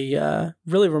really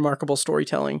remarkable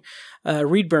storytelling.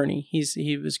 Reed Birney,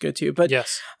 he was good too. But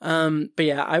yes. But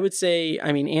yeah, I would say,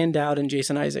 I mean, Ann Dowd and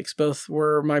Jason Isaacs both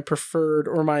were my preferred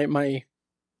or my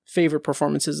favorite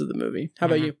performances of the movie. How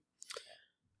about you?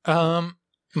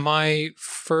 My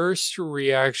first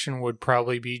reaction would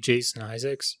probably be Jason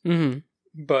Isaacs,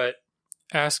 but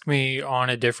ask me on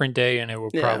a different day and it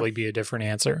will probably be a different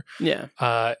answer. Yeah.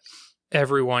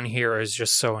 Everyone here is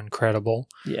just so incredible.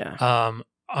 Yeah.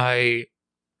 I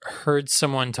heard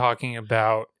someone talking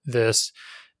about this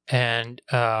and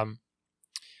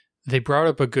they brought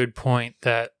up a good point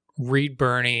that Reed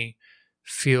Birney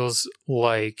feels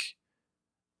like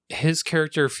his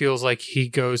character feels like he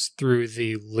goes through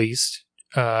the least,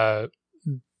 the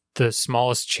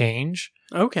smallest change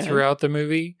throughout the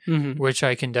movie, which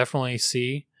I can definitely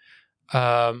see.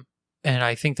 And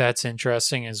I think that's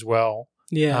interesting as well.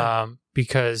 Yeah.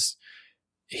 Because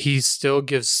he still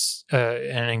gives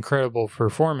an incredible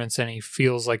performance and he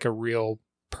feels like a real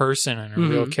person and a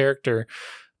real character,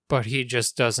 but he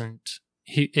just doesn't,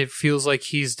 it feels like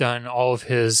he's done all of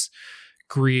his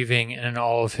grieving and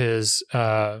all of his,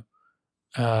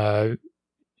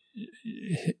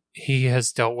 he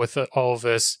has dealt with all of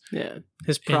this. Yeah.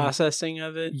 His processing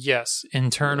of it. Yes.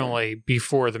 Internally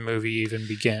before the movie even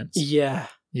begins. Yeah.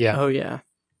 Yeah. Oh yeah.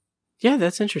 Yeah.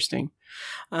 That's interesting.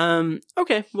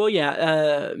 Okay. Well,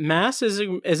 yeah. Mass is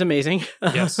amazing.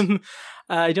 Yes.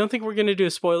 I don't think we're going to do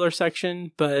a spoiler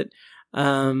section, but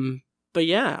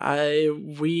yeah,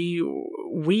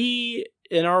 we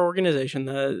in our organization,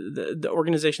 the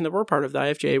organization that we're part of, the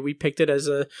IFJ, we picked it as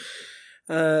the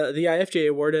IFJ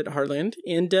award at Heartland,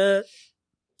 and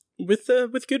with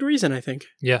good reason, I think.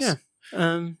 Yes.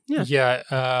 Yeah.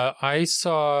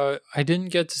 I didn't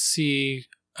get to see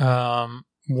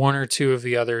one or two of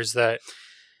the others that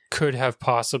could have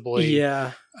possibly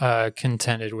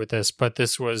contended with this, but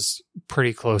this was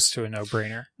pretty close to a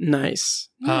no-brainer. Nice.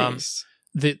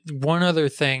 The one other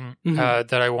thing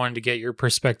that I wanted to get your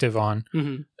perspective on,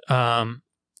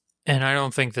 and I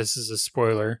don't think this is a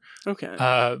spoiler,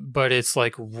 but it's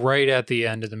like right at the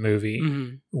end of the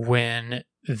movie when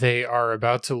they are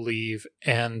about to leave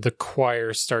and the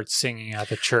choir starts singing at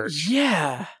the church.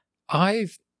 Yeah.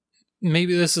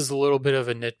 Maybe this is a little bit of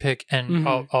a nitpick, and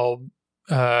I'll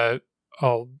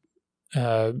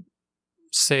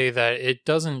say that it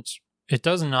does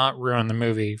not ruin the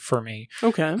movie for me,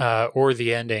 or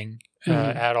the ending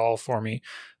at all for me.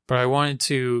 But I wanted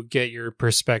to get your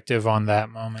perspective on that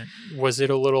moment. Was it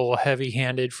a little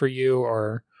heavy-handed for you,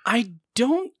 or? I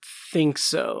don't think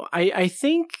so. I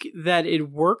think that it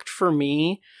worked for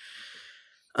me,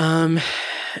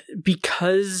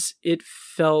 because it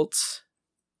felt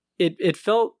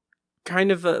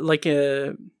kind of like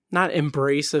a, not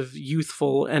embrace of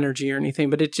youthful energy or anything,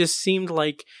 but it just seemed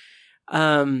like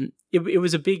it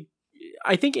was a big,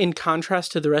 I think in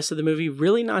contrast to the rest of the movie,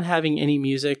 really not having any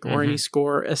music or any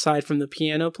score aside from the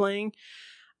piano playing.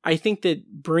 I think that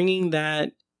bringing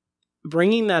that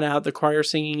out, the choir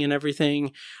singing and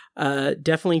everything,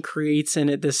 definitely creates in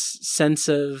it this sense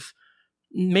of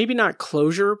maybe not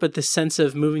closure, but the sense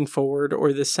of moving forward,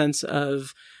 or the sense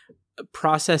of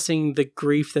processing the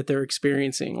grief that they're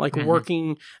experiencing, like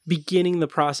beginning the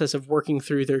process of working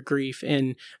through their grief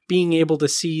and being able to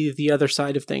see the other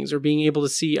side of things, or being able to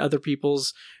see other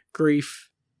people's grief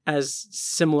as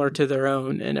similar to their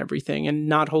own and everything, and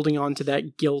not holding on to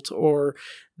that guilt or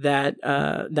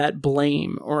that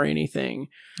blame or anything.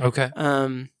 Okay.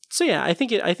 So yeah, I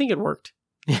think it worked.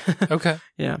 Okay.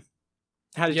 Yeah.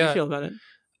 How did you feel about it?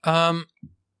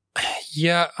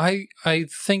 Yeah, I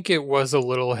think it was a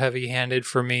little heavy-handed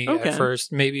for me at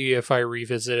first. Maybe if I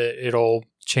revisit it, it'll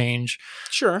change.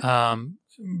 Sure.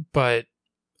 But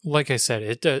like I said,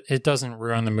 it doesn't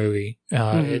ruin the movie.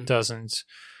 It doesn't.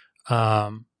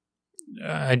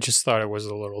 I just thought it was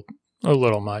a little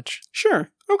much. Sure.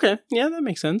 Okay. Yeah, that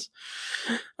makes sense.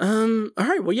 All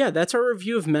right. Well, yeah, that's our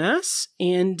review of Mass,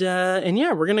 and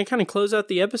yeah, we're gonna kind of close out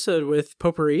the episode with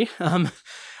potpourri.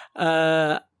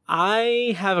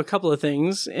 I have a couple of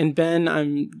things, and Ben,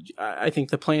 I think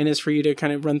the plan is for you to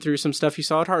kind of run through some stuff you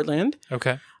saw at Heartland.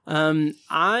 Okay.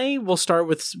 I will start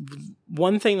with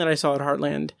one thing that I saw at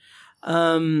Heartland.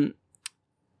 The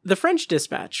French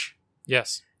Dispatch.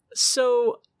 Yes.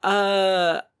 So,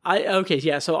 so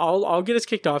I'll get us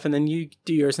kicked off, and then you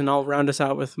do yours, and I'll round us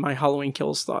out with my Halloween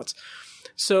Kills thoughts.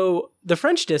 So, The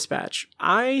French Dispatch,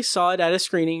 I saw it at a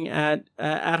screening at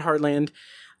Heartland.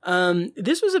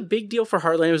 This was a big deal for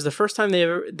Heartland. It was the first time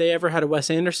they ever had a Wes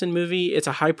Anderson movie. It's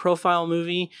a high profile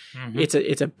movie. Mm-hmm.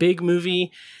 It's a big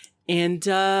movie. And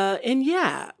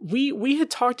yeah, we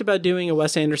had talked about doing a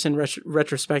Wes Anderson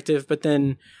retrospective, but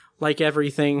then, like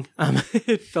everything,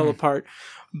 it fell apart.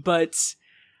 But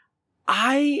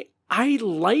I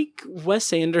like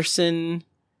Wes Anderson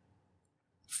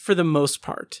for the most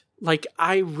part. Like,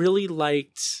 I really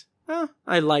liked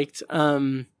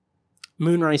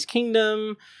Moonrise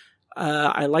Kingdom.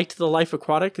 I liked The Life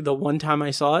Aquatic the one time I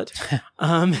saw it.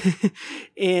 And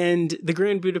The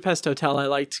Grand Budapest Hotel I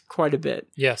liked quite a bit.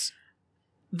 Yes.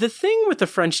 The thing with The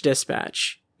French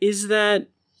Dispatch is that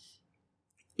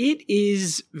it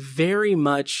is very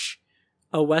much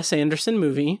a Wes Anderson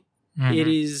movie. Mm-hmm. It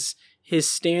is his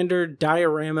standard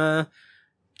diorama,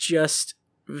 just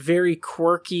very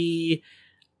quirky,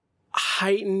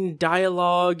 heightened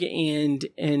dialogue and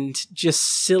just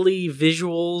silly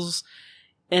visuals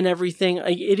and everything.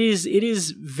 It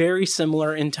is very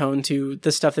similar in tone to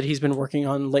the stuff that he's been working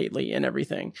on lately and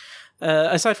everything.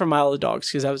 Aside from Isle of Dogs,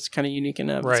 because that was kind of unique in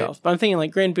and of itself. But I'm thinking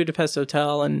like Grand Budapest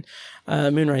Hotel and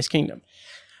Moonrise Kingdom.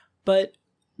 But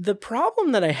the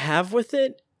problem that I have with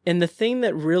it, and the thing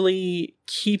that really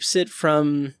kept it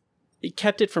from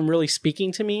really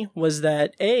speaking to me, was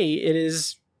that it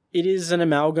is an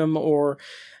amalgam, or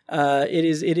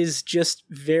it is just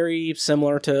very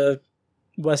similar to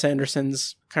Wes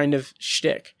Anderson's kind of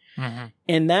shtick. Mm-hmm.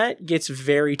 And that gets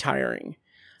very tiring.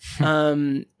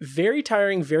 Very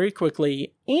tiring very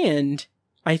quickly. And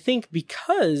I think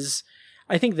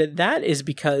that is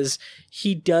because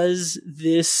he does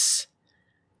this.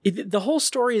 The whole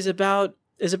story is about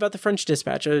the French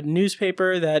Dispatch, a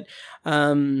newspaper that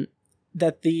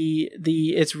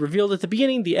it's revealed at the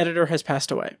beginning the editor has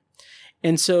passed away.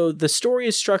 And so the story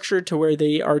is structured to where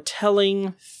they are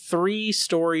telling three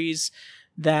stories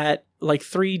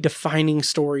three defining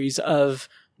stories of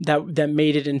that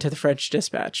made it into the French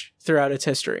Dispatch throughout its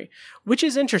history, which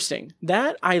is interesting.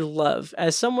 That I love.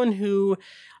 As someone who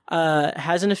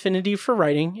has an affinity for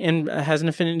writing and has an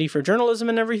affinity for journalism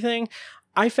and everything,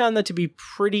 I found that to be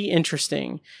pretty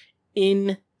interesting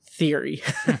in theory.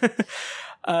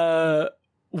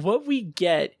 What we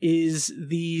get is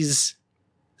these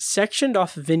sectioned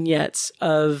off vignettes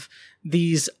of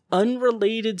these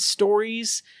unrelated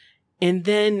stories. And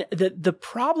then the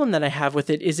problem that I have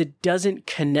with it is it doesn't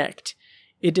connect.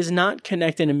 It does not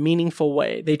connect in a meaningful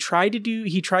way. He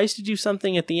tries to do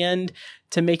something at the end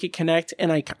to make it connect.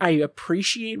 And I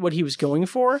appreciate what he was going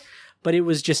for, but it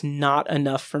was just not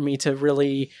enough for me to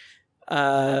really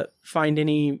find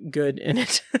any good in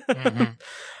it.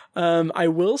 Mm-hmm. I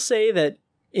will say that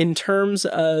in terms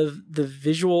of the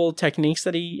visual techniques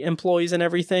that he employs and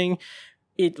everything,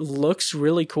 it looks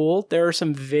really cool. There are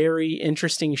some very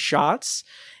interesting shots,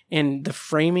 and the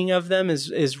framing of them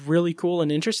is really cool and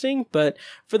interesting. But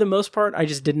for the most part, I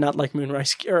just did not like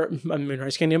Moonrise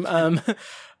Kingdom.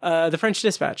 The French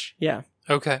Dispatch. Yeah.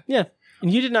 Okay. Yeah.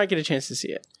 And you did not get a chance to see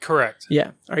it. Correct.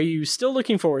 Yeah. Are you still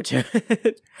looking forward to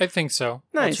it? I think so.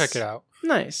 Nice. I'll check it out.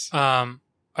 Nice.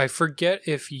 I forget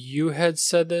if you had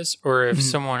said this or if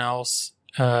someone else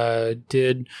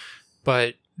did,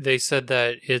 but they said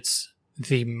that it's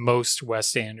the most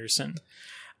Wes Anderson.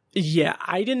 Yeah,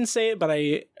 I didn't say it, but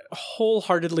I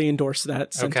wholeheartedly endorse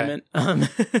that sentiment.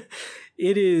 Okay.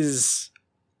 It is.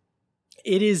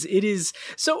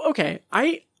 So, okay,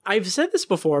 I've said this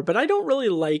before, but I don't really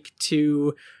like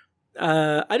to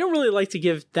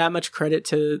give that much credit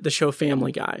to the show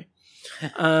Family Guy.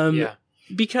 Yeah.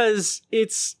 Because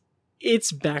it's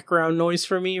background noise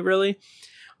for me, really.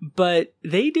 But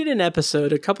they did an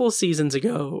episode a couple of seasons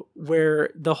ago where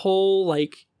the whole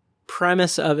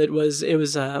premise of it was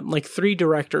three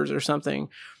directors or something.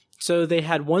 So they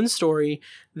had one story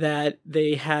that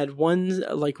they had it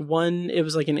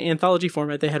was like an anthology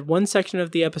format. They had one section of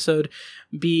the episode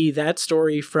be that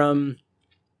story from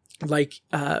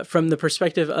the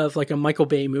perspective of a Michael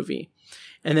Bay movie.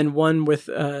 And then one with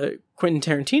Quentin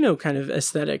Tarantino kind of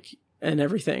aesthetic and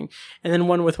everything. And then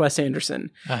one with Wes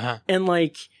Anderson. Uh-huh. And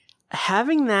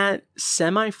having that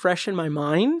semi-fresh in my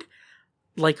mind,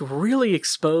 really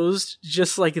exposed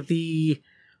just the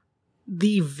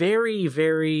very,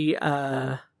 very,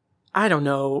 I don't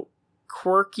know,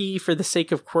 quirky for the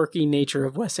sake of quirky nature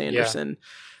of Wes Anderson. Yeah.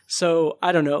 So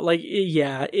I don't know,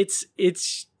 it's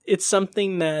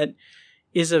something that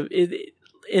is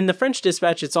in the French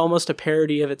Dispatch, it's almost a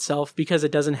parody of itself because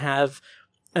it doesn't have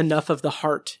enough of the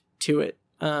heart to it.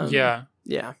 Yeah.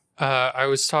 I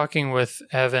was talking with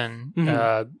Evan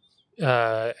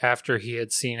after he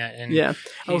had seen it, and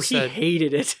he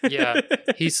hated it.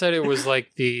 He said it was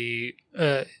like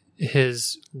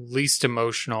his least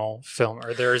emotional film,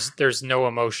 or there's no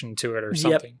emotion to it, or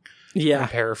something. I'm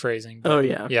paraphrasing.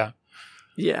 But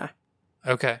yeah.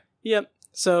 Okay. Yep.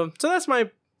 So that's my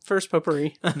first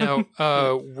potpourri. Now,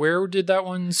 where did that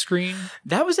one screen?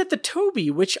 That was at the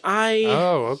Toby, which I...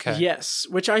 Oh, okay. Yes,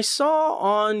 which I saw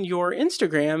on your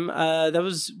Instagram. That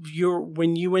was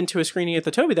when you went to a screening at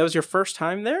the Toby. That was your first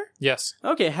time there? Yes.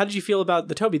 Okay, how did you feel about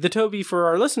the Toby? The Toby, for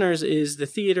our listeners, is the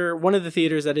theater, one of the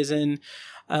theaters that is in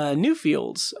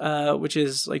Newfields, which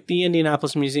is like the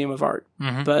Indianapolis Museum of Art,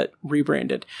 but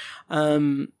rebranded.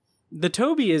 The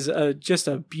Toby is just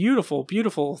a beautiful,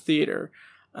 beautiful theater.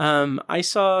 I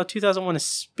saw 2001: A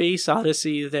Space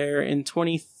Odyssey there in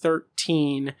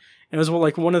 2013. And it was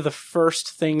like one of the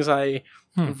first things I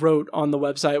wrote on the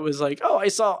website was like, "Oh, I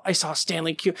saw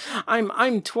Stanley Kubrick.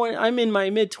 I'm in my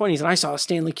mid-20s and I saw a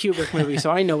Stanley Kubrick movie,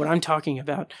 so I know what I'm talking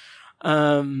about."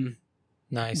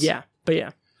 Nice. Yeah, but yeah.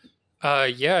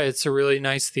 It's a really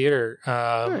nice theater.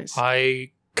 Nice.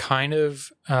 I kind of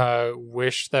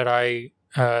wish that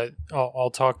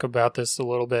I'll talk about this a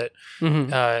little bit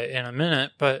in a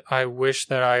minute, but I wish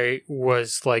that I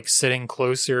was like sitting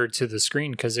closer to the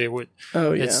screen, because it would.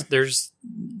 There's,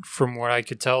 from what I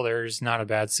could tell, there's not a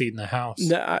bad seat in the house.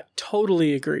 No, I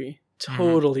totally agree.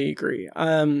 Totally agree.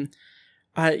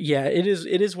 It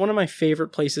is one of my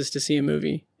favorite places to see a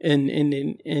movie in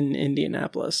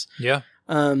Indianapolis. Yeah.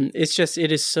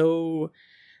 It is so.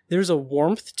 There's a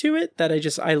warmth to it that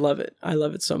I love it. I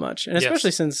love it so much, and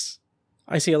especially since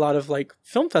I see a lot of like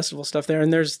film festival stuff there,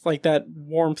 and there's like that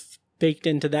warmth baked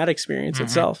into that experience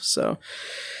itself. So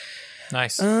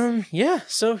nice.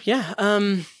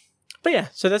 But yeah,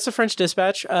 so that's the French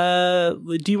Dispatch.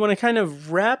 Do you want to kind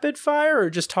of rapid fire or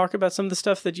just talk about some of the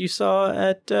stuff that you saw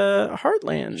at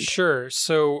Heartland? Sure.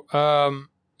 So,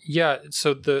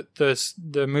 so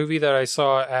the movie that I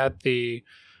saw at the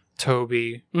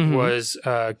Toby was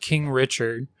King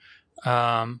Richard,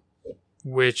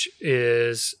 which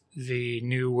is the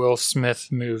new Will Smith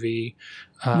movie,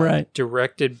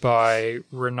 directed by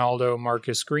Ronaldo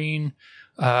Marcus Green,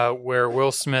 where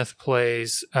Will Smith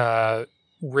plays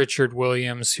Richard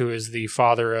Williams, who is the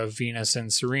father of Venus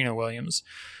and Serena Williams.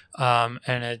 And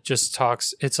it just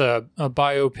it's a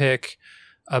biopic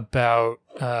about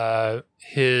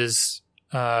his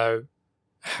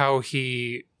how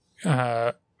he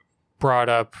brought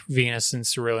up Venus and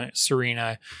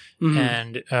Serena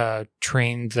and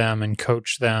trained them and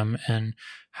coached them, and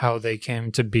how they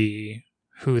came to be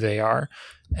who they are.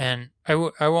 And I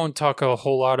won't talk a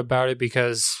whole lot about it,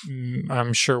 because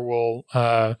I'm sure we'll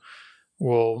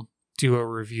do a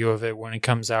review of it when it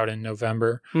comes out in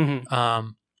November.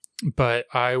 But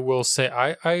I will say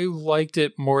I liked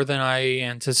it more than I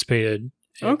anticipated.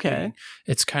 Okay.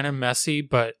 It's kind of messy,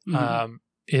 but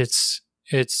it's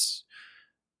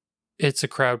a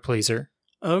crowd pleaser.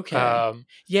 Okay.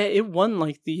 It won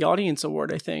like the audience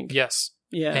award, I think. Yes.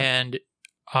 Yeah. And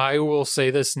I will say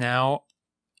this now.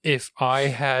 If I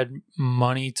had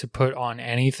money to put on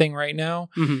anything right now,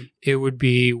 it would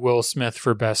be Will Smith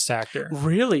for Best Actor.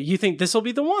 Really? You think this will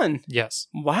be the one? Yes.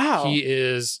 Wow. He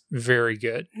is very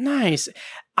good. Nice.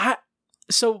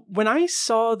 So when I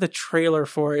saw the trailer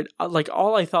for it, like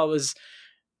all I thought was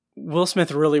Will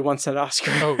Smith really wants that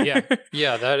Oscar. Oh, yeah.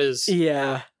 Yeah, that is.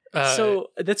 Yeah. So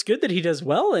that's good that he does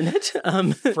well in it.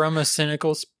 From a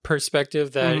cynical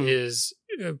perspective, that is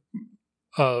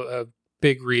a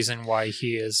big reason why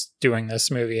he is doing this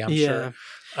movie, I'm sure.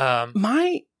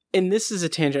 And this is a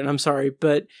tangent, I'm sorry,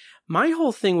 but my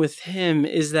whole thing with him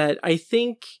is that I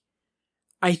think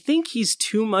he's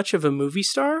too much of a movie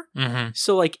star.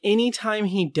 So like anytime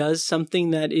he does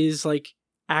something that is like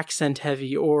accent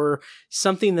heavy or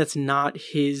something that's not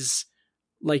his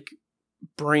like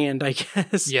brand, I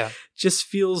guess, just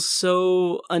feels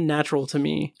so unnatural to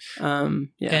me. And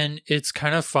it's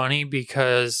kind of funny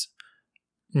because,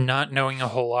 not knowing a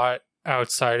whole lot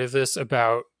outside of this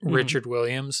about Richard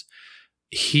Williams,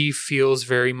 he feels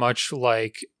very much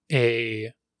like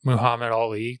a Muhammad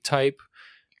Ali type.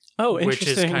 Oh, interesting.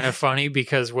 Which is kind of funny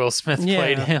because Will Smith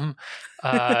played him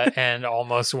and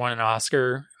almost won an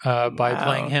Oscar by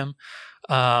playing him.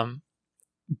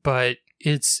 But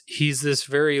he's this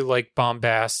very like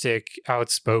bombastic,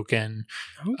 outspoken,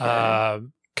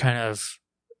 kind of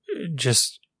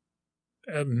just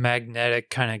a magnetic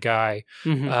kind of guy.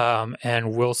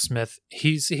 And Will Smith,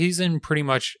 he's in pretty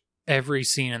much every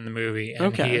scene in the movie,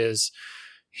 and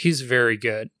he's very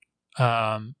good.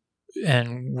 And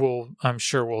I'm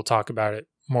sure we'll talk about it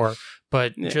more.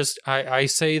 But just I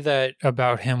say that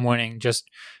about him winning just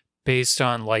based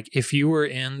on like if you were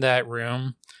in that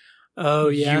room,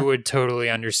 you would totally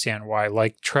understand why.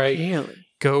 Like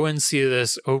go and see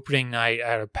this opening night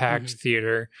at a packed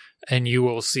theater, and you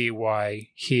will see why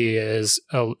he is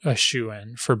a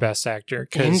shoo-in for Best Actor.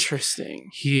 Interesting.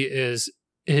 He is.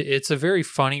 It's a very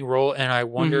funny role, and I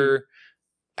wonder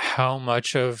how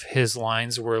much of his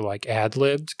lines were like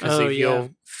ad-libbed, because they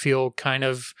feel kind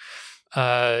of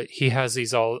he has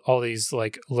these all these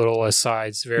like little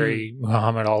asides, very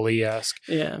Muhammad Ali-esque.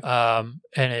 Yeah.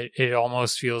 And it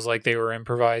almost feels like they were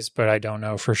improvised, but I don't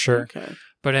know for sure. Okay.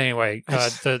 But anyway,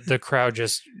 the crowd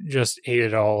just ate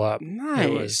it all up.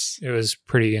 Nice. It was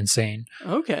pretty insane.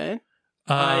 Okay.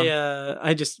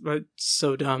 I just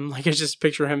so dumb. Like I just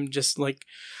picture him just like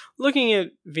looking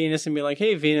at Venus and be like,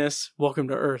 "Hey Venus, welcome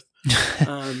to Earth."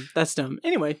 That's dumb.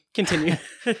 Anyway, continue.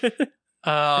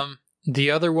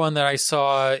 The other one that I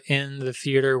saw in the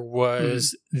theater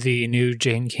was the new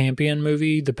Jane Campion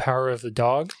movie, The Power of the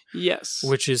Dog. Yes.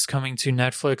 Which is coming to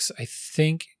Netflix, I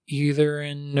think, either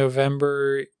in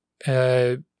November.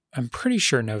 I'm pretty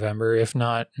sure November. If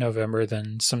not November,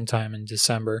 then sometime in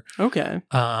December. Okay.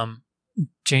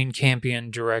 Jane Campion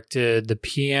directed The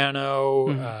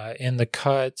Piano, In the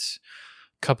Cut,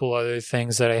 a couple other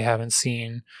things that I haven't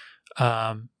seen.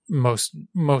 Most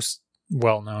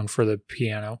well known for The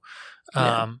Piano,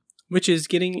 which is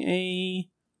getting a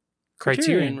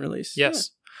Criterion release.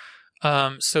 Yes.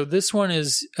 Yeah. So this one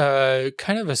is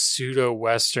kind of a pseudo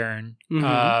western,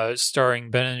 starring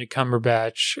Benedict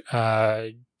Cumberbatch,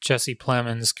 Jesse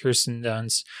Plemons, Kirsten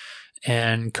Dunst,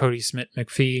 and Cody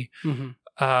Smith-McPhee.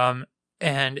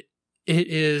 And it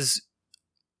is,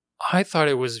 I thought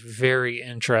it was very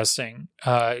interesting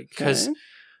because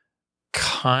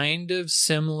kind of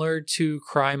similar to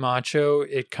Cry Macho,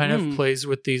 it kind of plays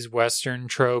with these Western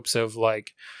tropes of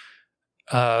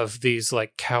these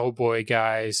like cowboy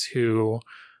guys who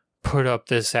put up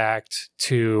this act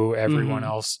to everyone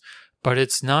else. But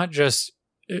it's not just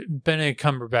Benedict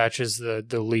Cumberbatch is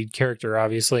the lead character,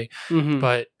 obviously,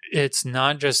 but it's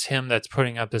not just him that's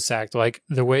putting up this act. Like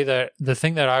the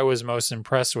thing that I was most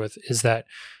impressed with is that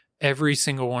every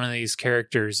single one of these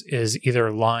characters is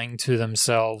either lying to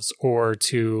themselves or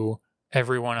to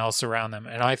everyone else around them.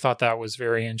 And I thought that was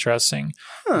very interesting,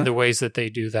 the ways that they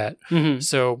do that.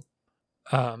 So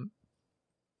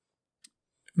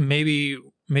maybe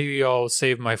I'll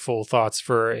save my full thoughts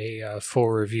for a full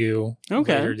review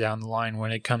later down the line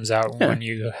when it comes out, when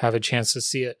you have a chance to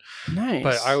see it. Nice.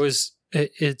 But I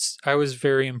was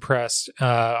very impressed.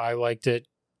 I liked it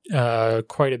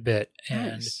quite a bit.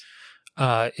 And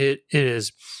it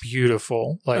is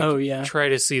beautiful. Like, try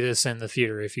to see this in the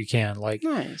theater if you can. Like,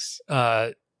 nice.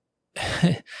 I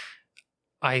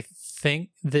think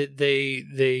that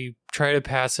they try to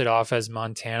pass it off as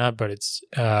Montana, but it's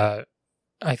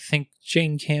I think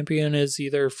Jane Campion is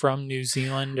either from New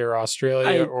Zealand or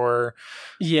Australia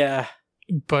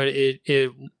but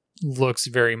it looks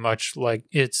very much like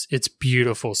it's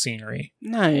beautiful scenery.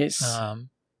 Nice.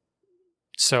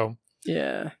 So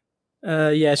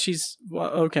she's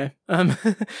okay.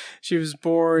 She was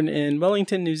born in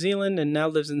Wellington, New Zealand, and now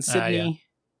lives in Sydney.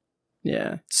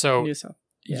 So New South.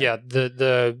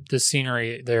 The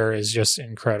scenery there is just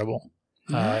incredible.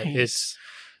 Nice. It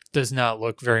does not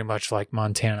look very much like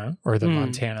Montana or the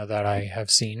Montana that I have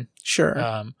seen. Sure.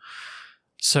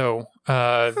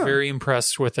 Very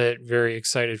impressed with it. Very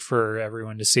excited for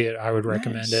everyone to see it. I would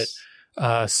recommend it.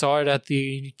 Saw it at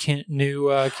the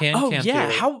new Can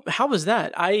Theater. How was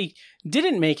that? I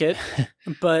didn't make it,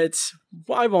 but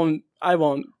I won't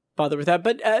bother with that.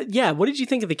 But what did you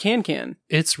think of the Can?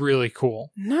 It's really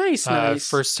cool. Nice.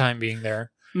 First time being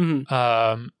there.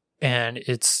 And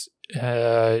it's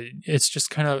just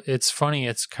kind of, it's funny.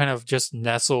 It's kind of just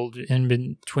nestled in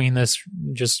between this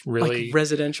just really like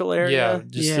residential area.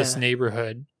 This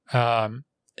neighborhood.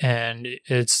 And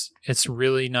it's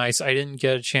really nice. I didn't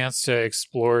get a chance to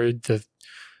explore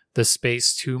the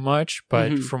space too much,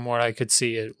 but from what I could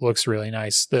see, it looks really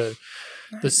nice. The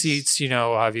seats,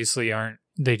 obviously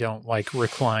they don't like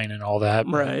recline and all that.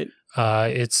 Right.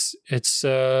 It's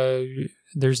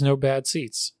there's no bad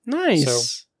seats. Nice.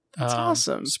 So that's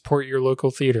awesome. Support your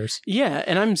local theaters. Yeah.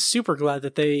 And I'm super glad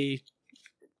that they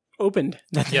opened,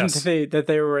 that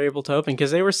they were able to open,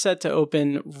 because they were set to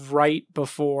open right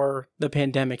before the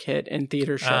pandemic hit and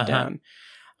theaters shut down.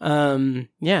 So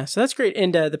that's great.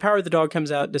 And The Power of the Dog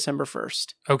comes out December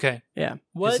 1st. Okay. Yeah.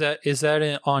 Is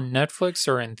that on Netflix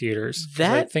or in theaters?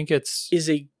 That I think it's is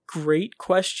a great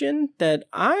question that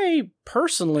I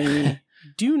personally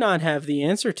do not have the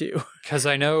answer to. Because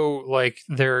I know, like,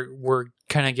 we're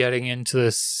kind of getting into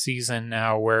this season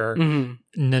now where the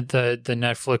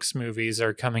Netflix movies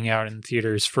are coming out in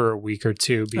theaters for a week or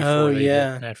two before they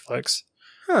hit Netflix.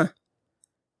 Huh.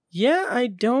 Yeah, I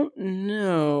don't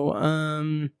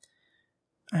know.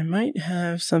 I might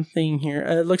have something here.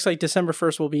 It looks like December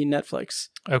 1st will be Netflix.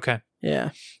 Okay. Yeah.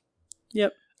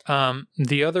 Yep.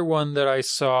 The other one that I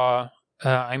saw,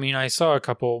 I saw a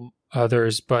couple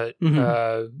others, but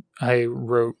I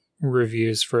wrote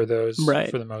reviews for those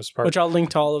for the most part. Which I'll link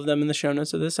to all of them in the show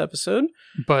notes of this episode.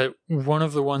 But one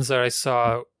of the ones that I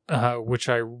saw, which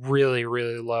I really,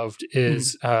 really loved,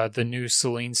 is the new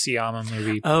Celine Sciamma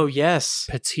movie. Oh, yes.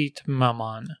 Petite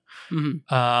Maman.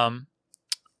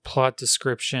 Plot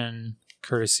description,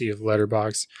 courtesy of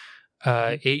Letterboxd.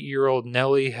 8-year-old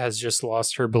Nellie has just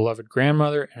lost her beloved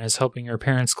grandmother and is helping her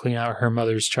parents clean out her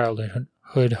mother's childhood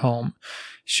home.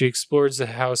 She explores the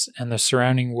house and the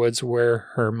surrounding woods where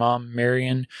her mom,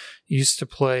 Marion, used to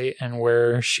play and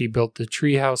where she built the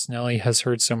treehouse Nellie has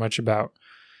heard so much about.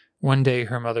 One day,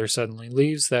 her mother suddenly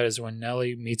leaves. That is when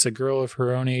Nellie meets a girl of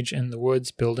her own age in the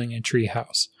woods building a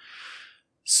treehouse.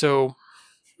 So,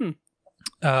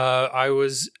 I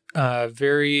was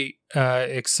very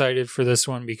excited for this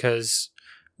one because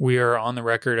we are on the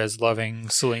record as loving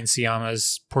Celine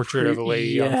Sciamma's Portrait of a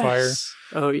Lady on Fire.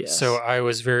 Oh, yes. So I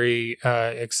was very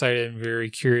excited and very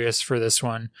curious for this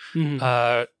one.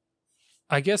 I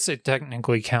guess it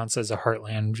technically counts as a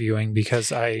Heartland viewing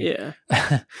because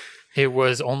it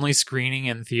was only screening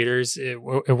in theaters. It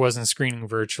wasn't screening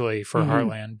virtually for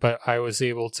Heartland, but I was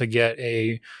able to get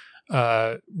a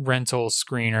rental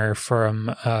screener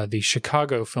from the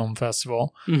Chicago Film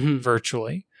Festival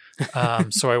virtually.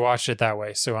 So I watched it that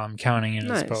way. So I'm counting it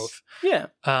as both. Yeah.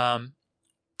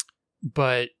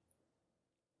 But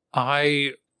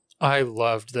I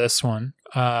loved this one.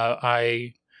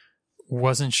 I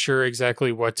wasn't sure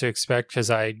exactly what to expect because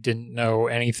I didn't know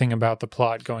anything about the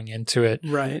plot going into it.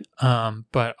 Right.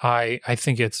 But I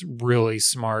think it's really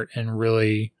smart and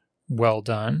really well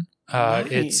done.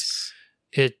 It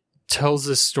tells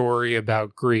a story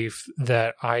about grief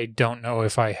that I don't know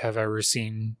if I have ever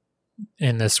seen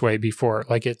in this way before.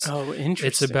 Like interesting.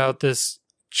 It's about this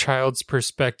child's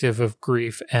perspective of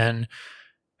grief and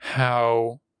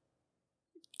how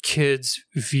kids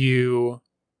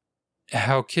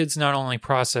not only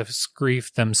process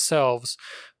grief themselves,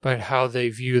 but how they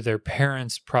view their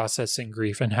parents processing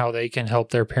grief and how they can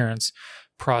help their parents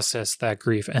process that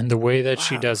grief. And the way that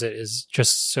she does it is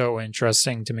just so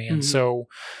interesting to me and so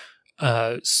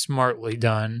smartly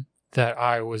done that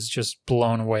I was just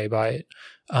blown away by it.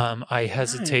 I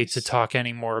hesitate to talk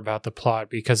any more about the plot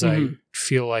because I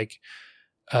feel like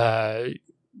I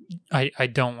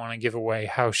don't want to give away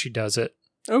how she does it.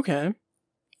 Okay.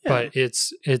 Yeah. But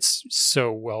it's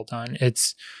so well done.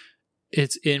 It's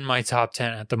in my top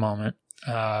 10 at the moment.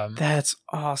 That's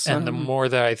awesome. And the more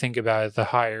that I think about it, the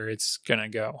higher it's gonna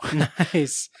go.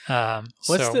 Nice.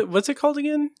 What's it called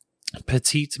again?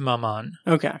 Petite Maman.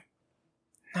 Okay.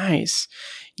 Nice.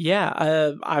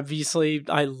 Yeah. Obviously,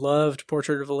 I loved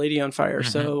Portrait of a Lady on Fire,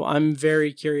 so I'm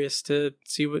very curious to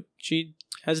see what she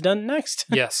has done next.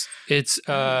 Yes, it's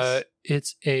a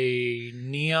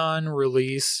neon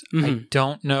release. I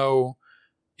don't know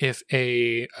if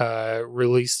a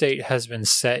release date has been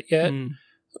set yet,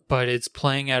 but it's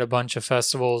playing at a bunch of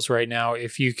festivals right now.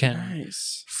 If you can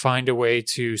find a way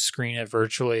to screen it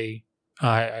virtually,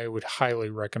 I would highly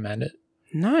recommend it.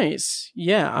 Nice.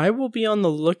 Yeah, I will be on the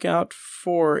lookout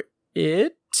for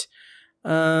it.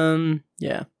 Yeah,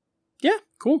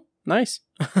 cool. Nice.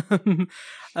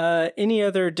 Any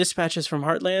other dispatches from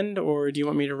Heartland, or do you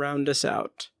want me to round us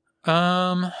out?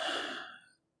 I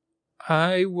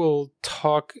will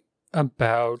talk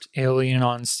about Alien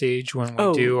on Stage when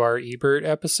we do our Ebert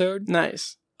episode.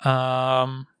 Nice.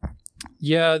 I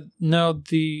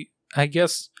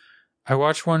guess I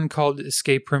watched one called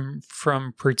Escape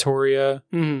from Pretoria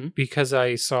because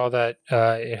I saw that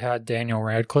it had Daniel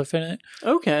Radcliffe in it.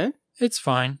 Okay. It's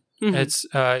fine. It's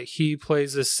he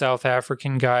plays this South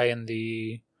African guy in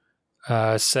the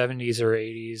 70s or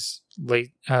 80s,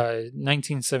 late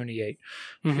 1978,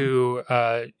 who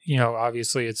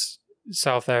obviously it's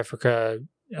South Africa.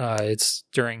 It's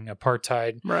during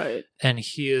apartheid, right? And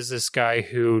he is this guy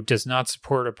who does not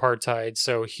support apartheid,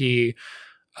 so he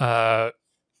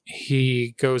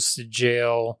goes to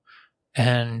jail,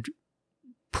 and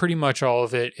pretty much all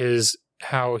of it is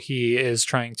how he is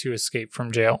trying to escape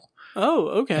from jail. Oh,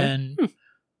 okay. And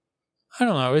I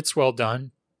don't know, it's well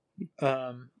done.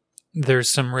 There's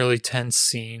some really tense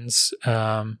scenes,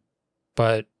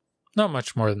 but not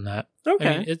much more than that. Okay.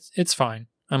 I mean, it's fine.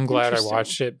 I'm glad I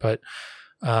watched it, but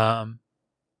yeah.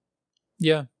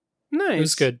 Nice. It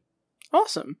was good.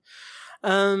 Awesome.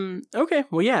 Okay.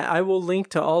 Well, yeah, I will link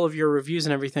to all of your reviews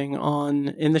and everything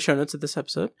in the show notes of this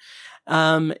episode.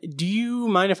 Do you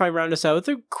mind if I round us out with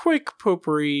a quick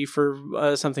potpourri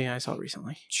for something I saw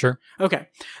recently? Sure. Okay.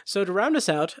 So to round us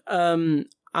out,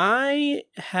 I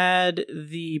had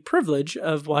the privilege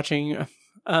of watching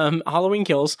Halloween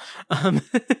Kills.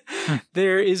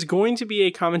 There is going to be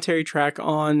a commentary track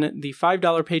on the $5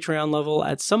 Patreon level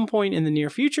at some point in the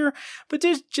near future, but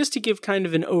just to give kind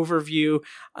of an overview,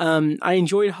 I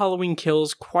enjoyed Halloween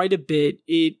Kills quite a bit.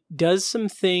 It does some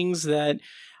things that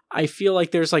I feel like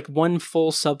there's like one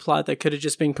full subplot that could have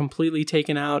just been completely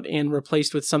taken out and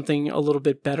replaced with something a little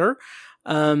bit better,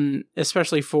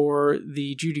 especially for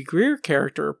the Judy Greer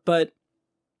character. But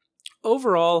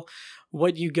overall,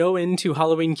 what you go into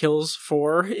Halloween Kills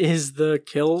for is the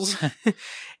kills,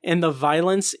 and the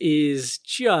violence is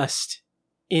just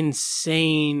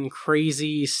insane,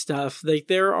 crazy stuff. Like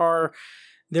there are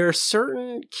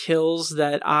certain kills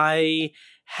that I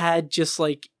had just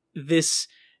like this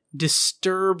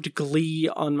disturbed glee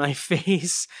on my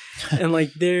face, and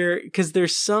like because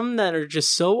there's some that are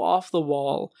just so off the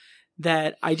wall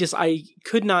that I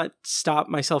could not stop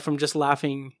myself from just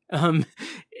laughing in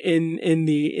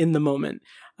the moment,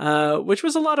 which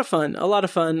was a lot of fun, a lot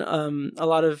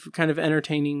of kind of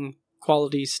entertaining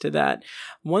qualities to that.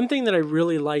 One thing that I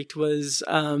really liked was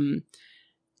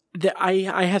that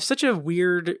I have such a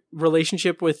weird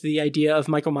relationship with the idea of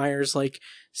Michael Myers like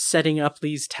setting up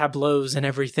these tableaus and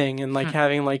everything, and like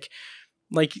having like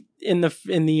in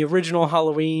the original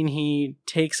Halloween, he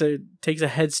takes a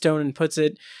headstone and puts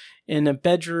it in a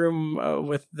bedroom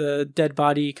with the dead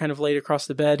body kind of laid across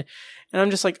the bed. And I'm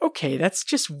just like, okay, that's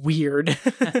just weird.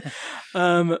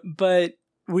 But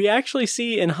we actually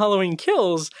see in Halloween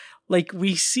Kills, like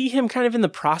we see him kind of in the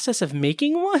process of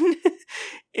making one.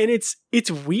 And it's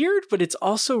weird, but it's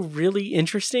also really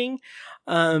interesting.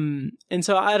 And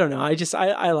so I don't know.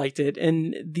 I liked it.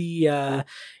 And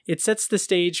it sets the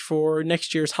stage for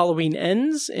next year's Halloween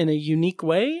Ends in a unique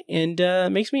way, and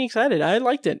makes me excited. I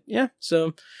liked it. Yeah.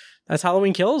 So that's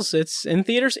Halloween Kills. It's in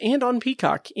theaters and on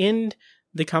Peacock, and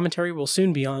the commentary will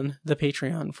soon be on the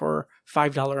Patreon for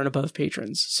 $5 and above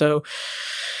patrons. So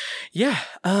yeah,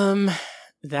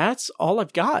 that's all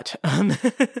I've got.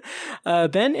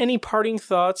 Ben, any parting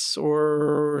thoughts,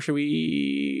 or should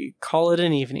we call it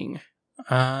an evening?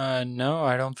 No,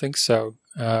 I don't think so.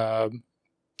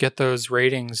 Get those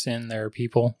ratings in there,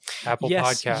 people. Apple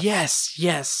Podcasts.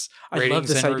 Yes. I ratings love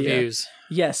this and idea. Reviews.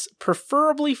 Yes,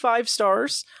 preferably 5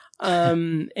 stars,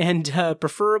 and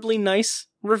preferably nice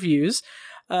reviews.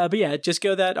 But yeah, just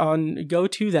go to that on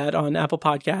Apple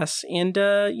Podcasts, and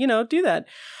do that.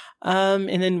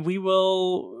 And then we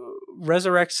will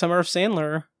resurrect Summer of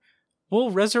Sandler.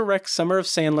 We'll resurrect Summer of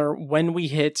Sandler when we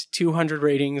hit 200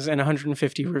 ratings and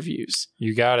 150 reviews.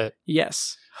 You got it.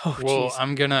 Yes. Oh, well, geez.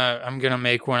 I'm gonna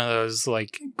make one of those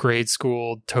like grade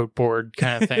school tote board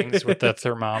kind of things with the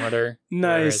thermometer.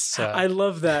 Nice. I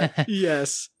love that.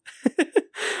 Yes.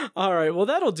 All right. Well,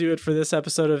 that'll do it for this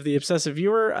episode of The Obsessive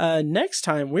Viewer. Next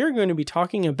time, we're going to be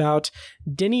talking about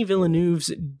Denis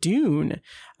Villeneuve's Dune,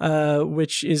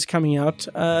 which is coming out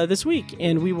this week.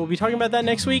 And we will be talking about that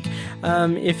next week.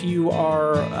 If you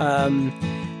are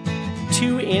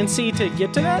too antsy to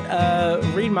get to that,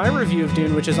 read my review of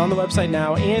Dune, which is on the website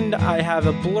now. And I have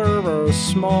a blurb or a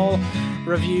small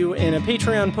review in a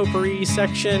Patreon potpourri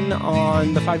section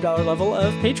on the $5 level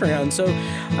of Patreon. So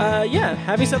yeah,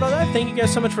 having said all that, thank you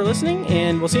guys so much for listening,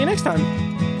 and we'll see you next time.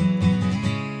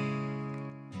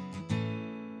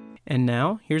 And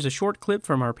now, here's a short clip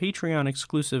from our Patreon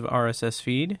exclusive RSS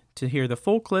feed. To hear the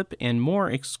full clip and more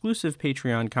exclusive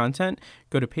Patreon content,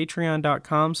 go to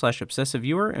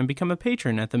patreon.com/obsessiveviewer and become a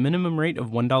patron at the minimum rate of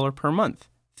 $1 per month.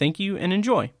 Thank you and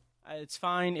enjoy. It's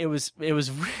fine. It was it was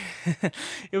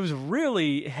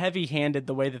really heavy-handed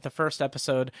the way that the first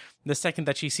episode, the second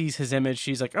that she sees his image,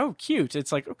 she's like, "Oh, cute."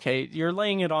 It's like, okay, you're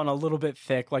laying it on a little bit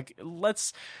thick. Like,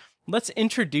 let's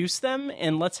introduce them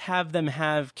and let's have them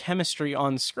have chemistry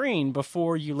on screen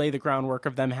before you lay the groundwork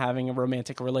of them having a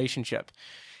romantic relationship.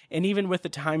 And even with the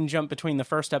time jump between the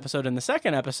first episode and the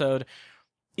second episode,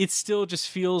 it still just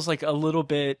feels like a little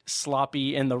bit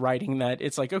sloppy in the writing, that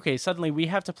it's like, okay, suddenly we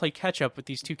have to play catch up with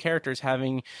these two characters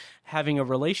having a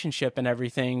relationship and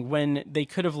everything, when they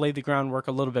could have laid the groundwork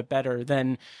a little bit better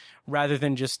rather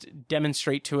than just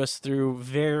demonstrate to us through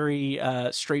very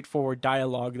straightforward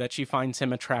dialogue that she finds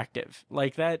him attractive.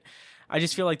 Like that, I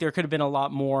just feel like there could have been a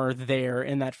lot more there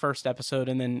in that first episode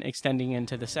and then extending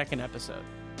into the second episode.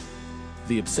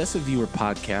 The Obsessive Viewer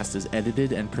podcast is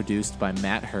edited and produced by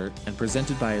Matt Hurt and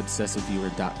presented by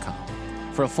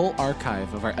ObsessiveViewer.com. For a full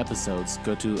archive of our episodes,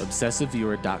 go to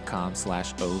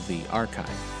ObsessiveViewer.com/OV archive.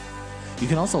 You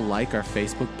can also like our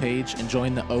Facebook page and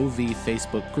join the OV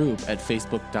Facebook group at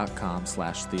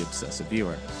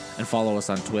facebook.com/TheObsessiveViewer. And follow us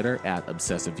on Twitter at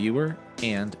ObsessiveViewer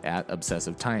and at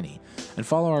ObsessiveTiny. And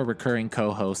follow our recurring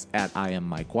co-hosts at I am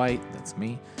Mike White, that's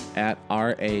me, at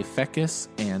R.A. Feckus,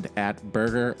 and at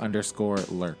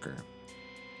Burger_Lurker.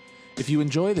 If you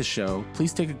enjoy the show,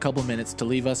 please take a couple minutes to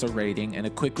leave us a rating and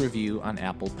a quick review on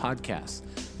Apple Podcasts.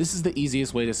 This is the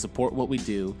easiest way to support what we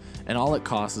do, and all it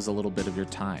costs is a little bit of your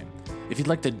time. If you'd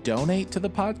like to donate to the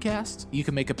podcast, you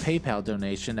can make a PayPal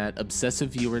donation at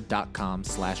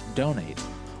obsessiveviewer.com/donate,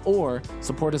 or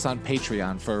support us on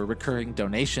Patreon for recurring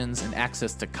donations and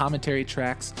access to commentary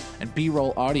tracks and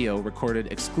B-roll audio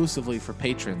recorded exclusively for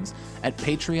patrons at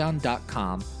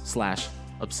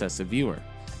patreon.com/obsessiveviewer.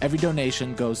 Every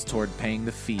donation goes toward paying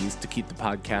the fees to keep the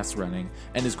podcast running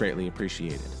and is greatly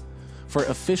appreciated. For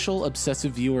official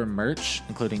Obsessive Viewer merch,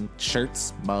 including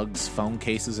shirts, mugs, phone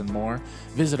cases, and more,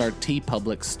 visit our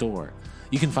TeePublic store.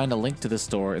 You can find a link to the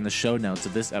store in the show notes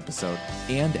of this episode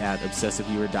and at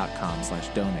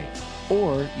obsessiveviewer.com/donate.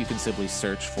 Or you can simply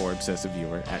search for Obsessive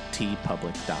Viewer at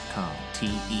teepublic.com,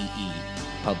 T-E-E,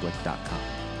 public.com.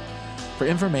 For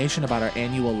information about our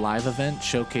annual live event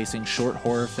showcasing short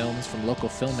horror films from local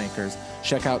filmmakers,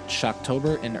 check out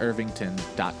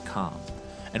shocktoberInIrvington.com.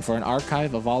 And for an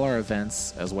archive of all our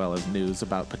events, as well as news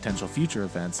about potential future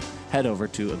events, head over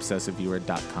to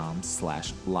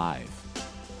obsessiveviewer.com/live.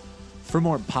 For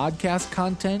more podcast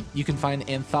content, you can find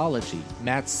Anthology,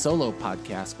 Matt's solo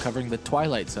podcast covering The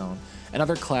Twilight Zone and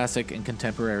other classic and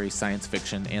contemporary science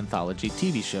fiction anthology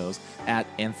TV shows at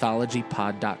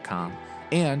anthologypod.com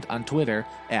and on Twitter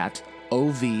at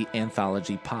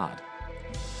OVAnthologyPod.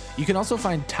 You can also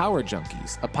find Tower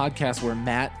Junkies, a podcast where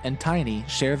Matt and Tiny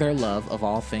share their love of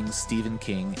all things Stephen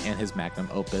King and his magnum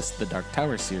opus, The Dark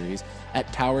Tower series, at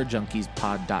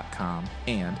towerjunkiespod.com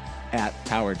and at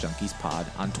towerjunkiespod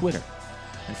on Twitter.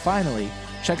 And finally,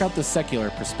 check out The Secular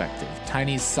Perspective,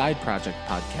 Tiny's side project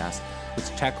podcast, which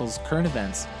tackles current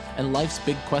events and life's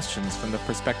big questions from the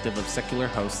perspective of secular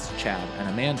hosts Chad and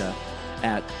Amanda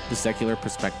at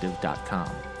thesecularperspective.com.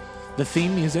 The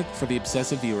theme music for The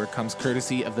Obsessive Viewer comes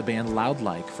courtesy of the band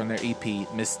Loudlike from their EP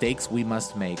Mistakes We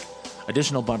Must Make.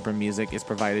 Additional bumper music is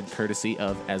provided courtesy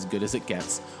of As Good As It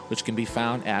Gets, which can be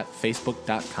found at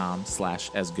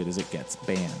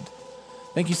facebook.com/asgoodasitgetsband.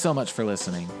 Thank you so much for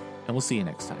listening, and we'll see you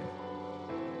next time.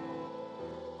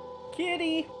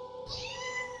 Kitty!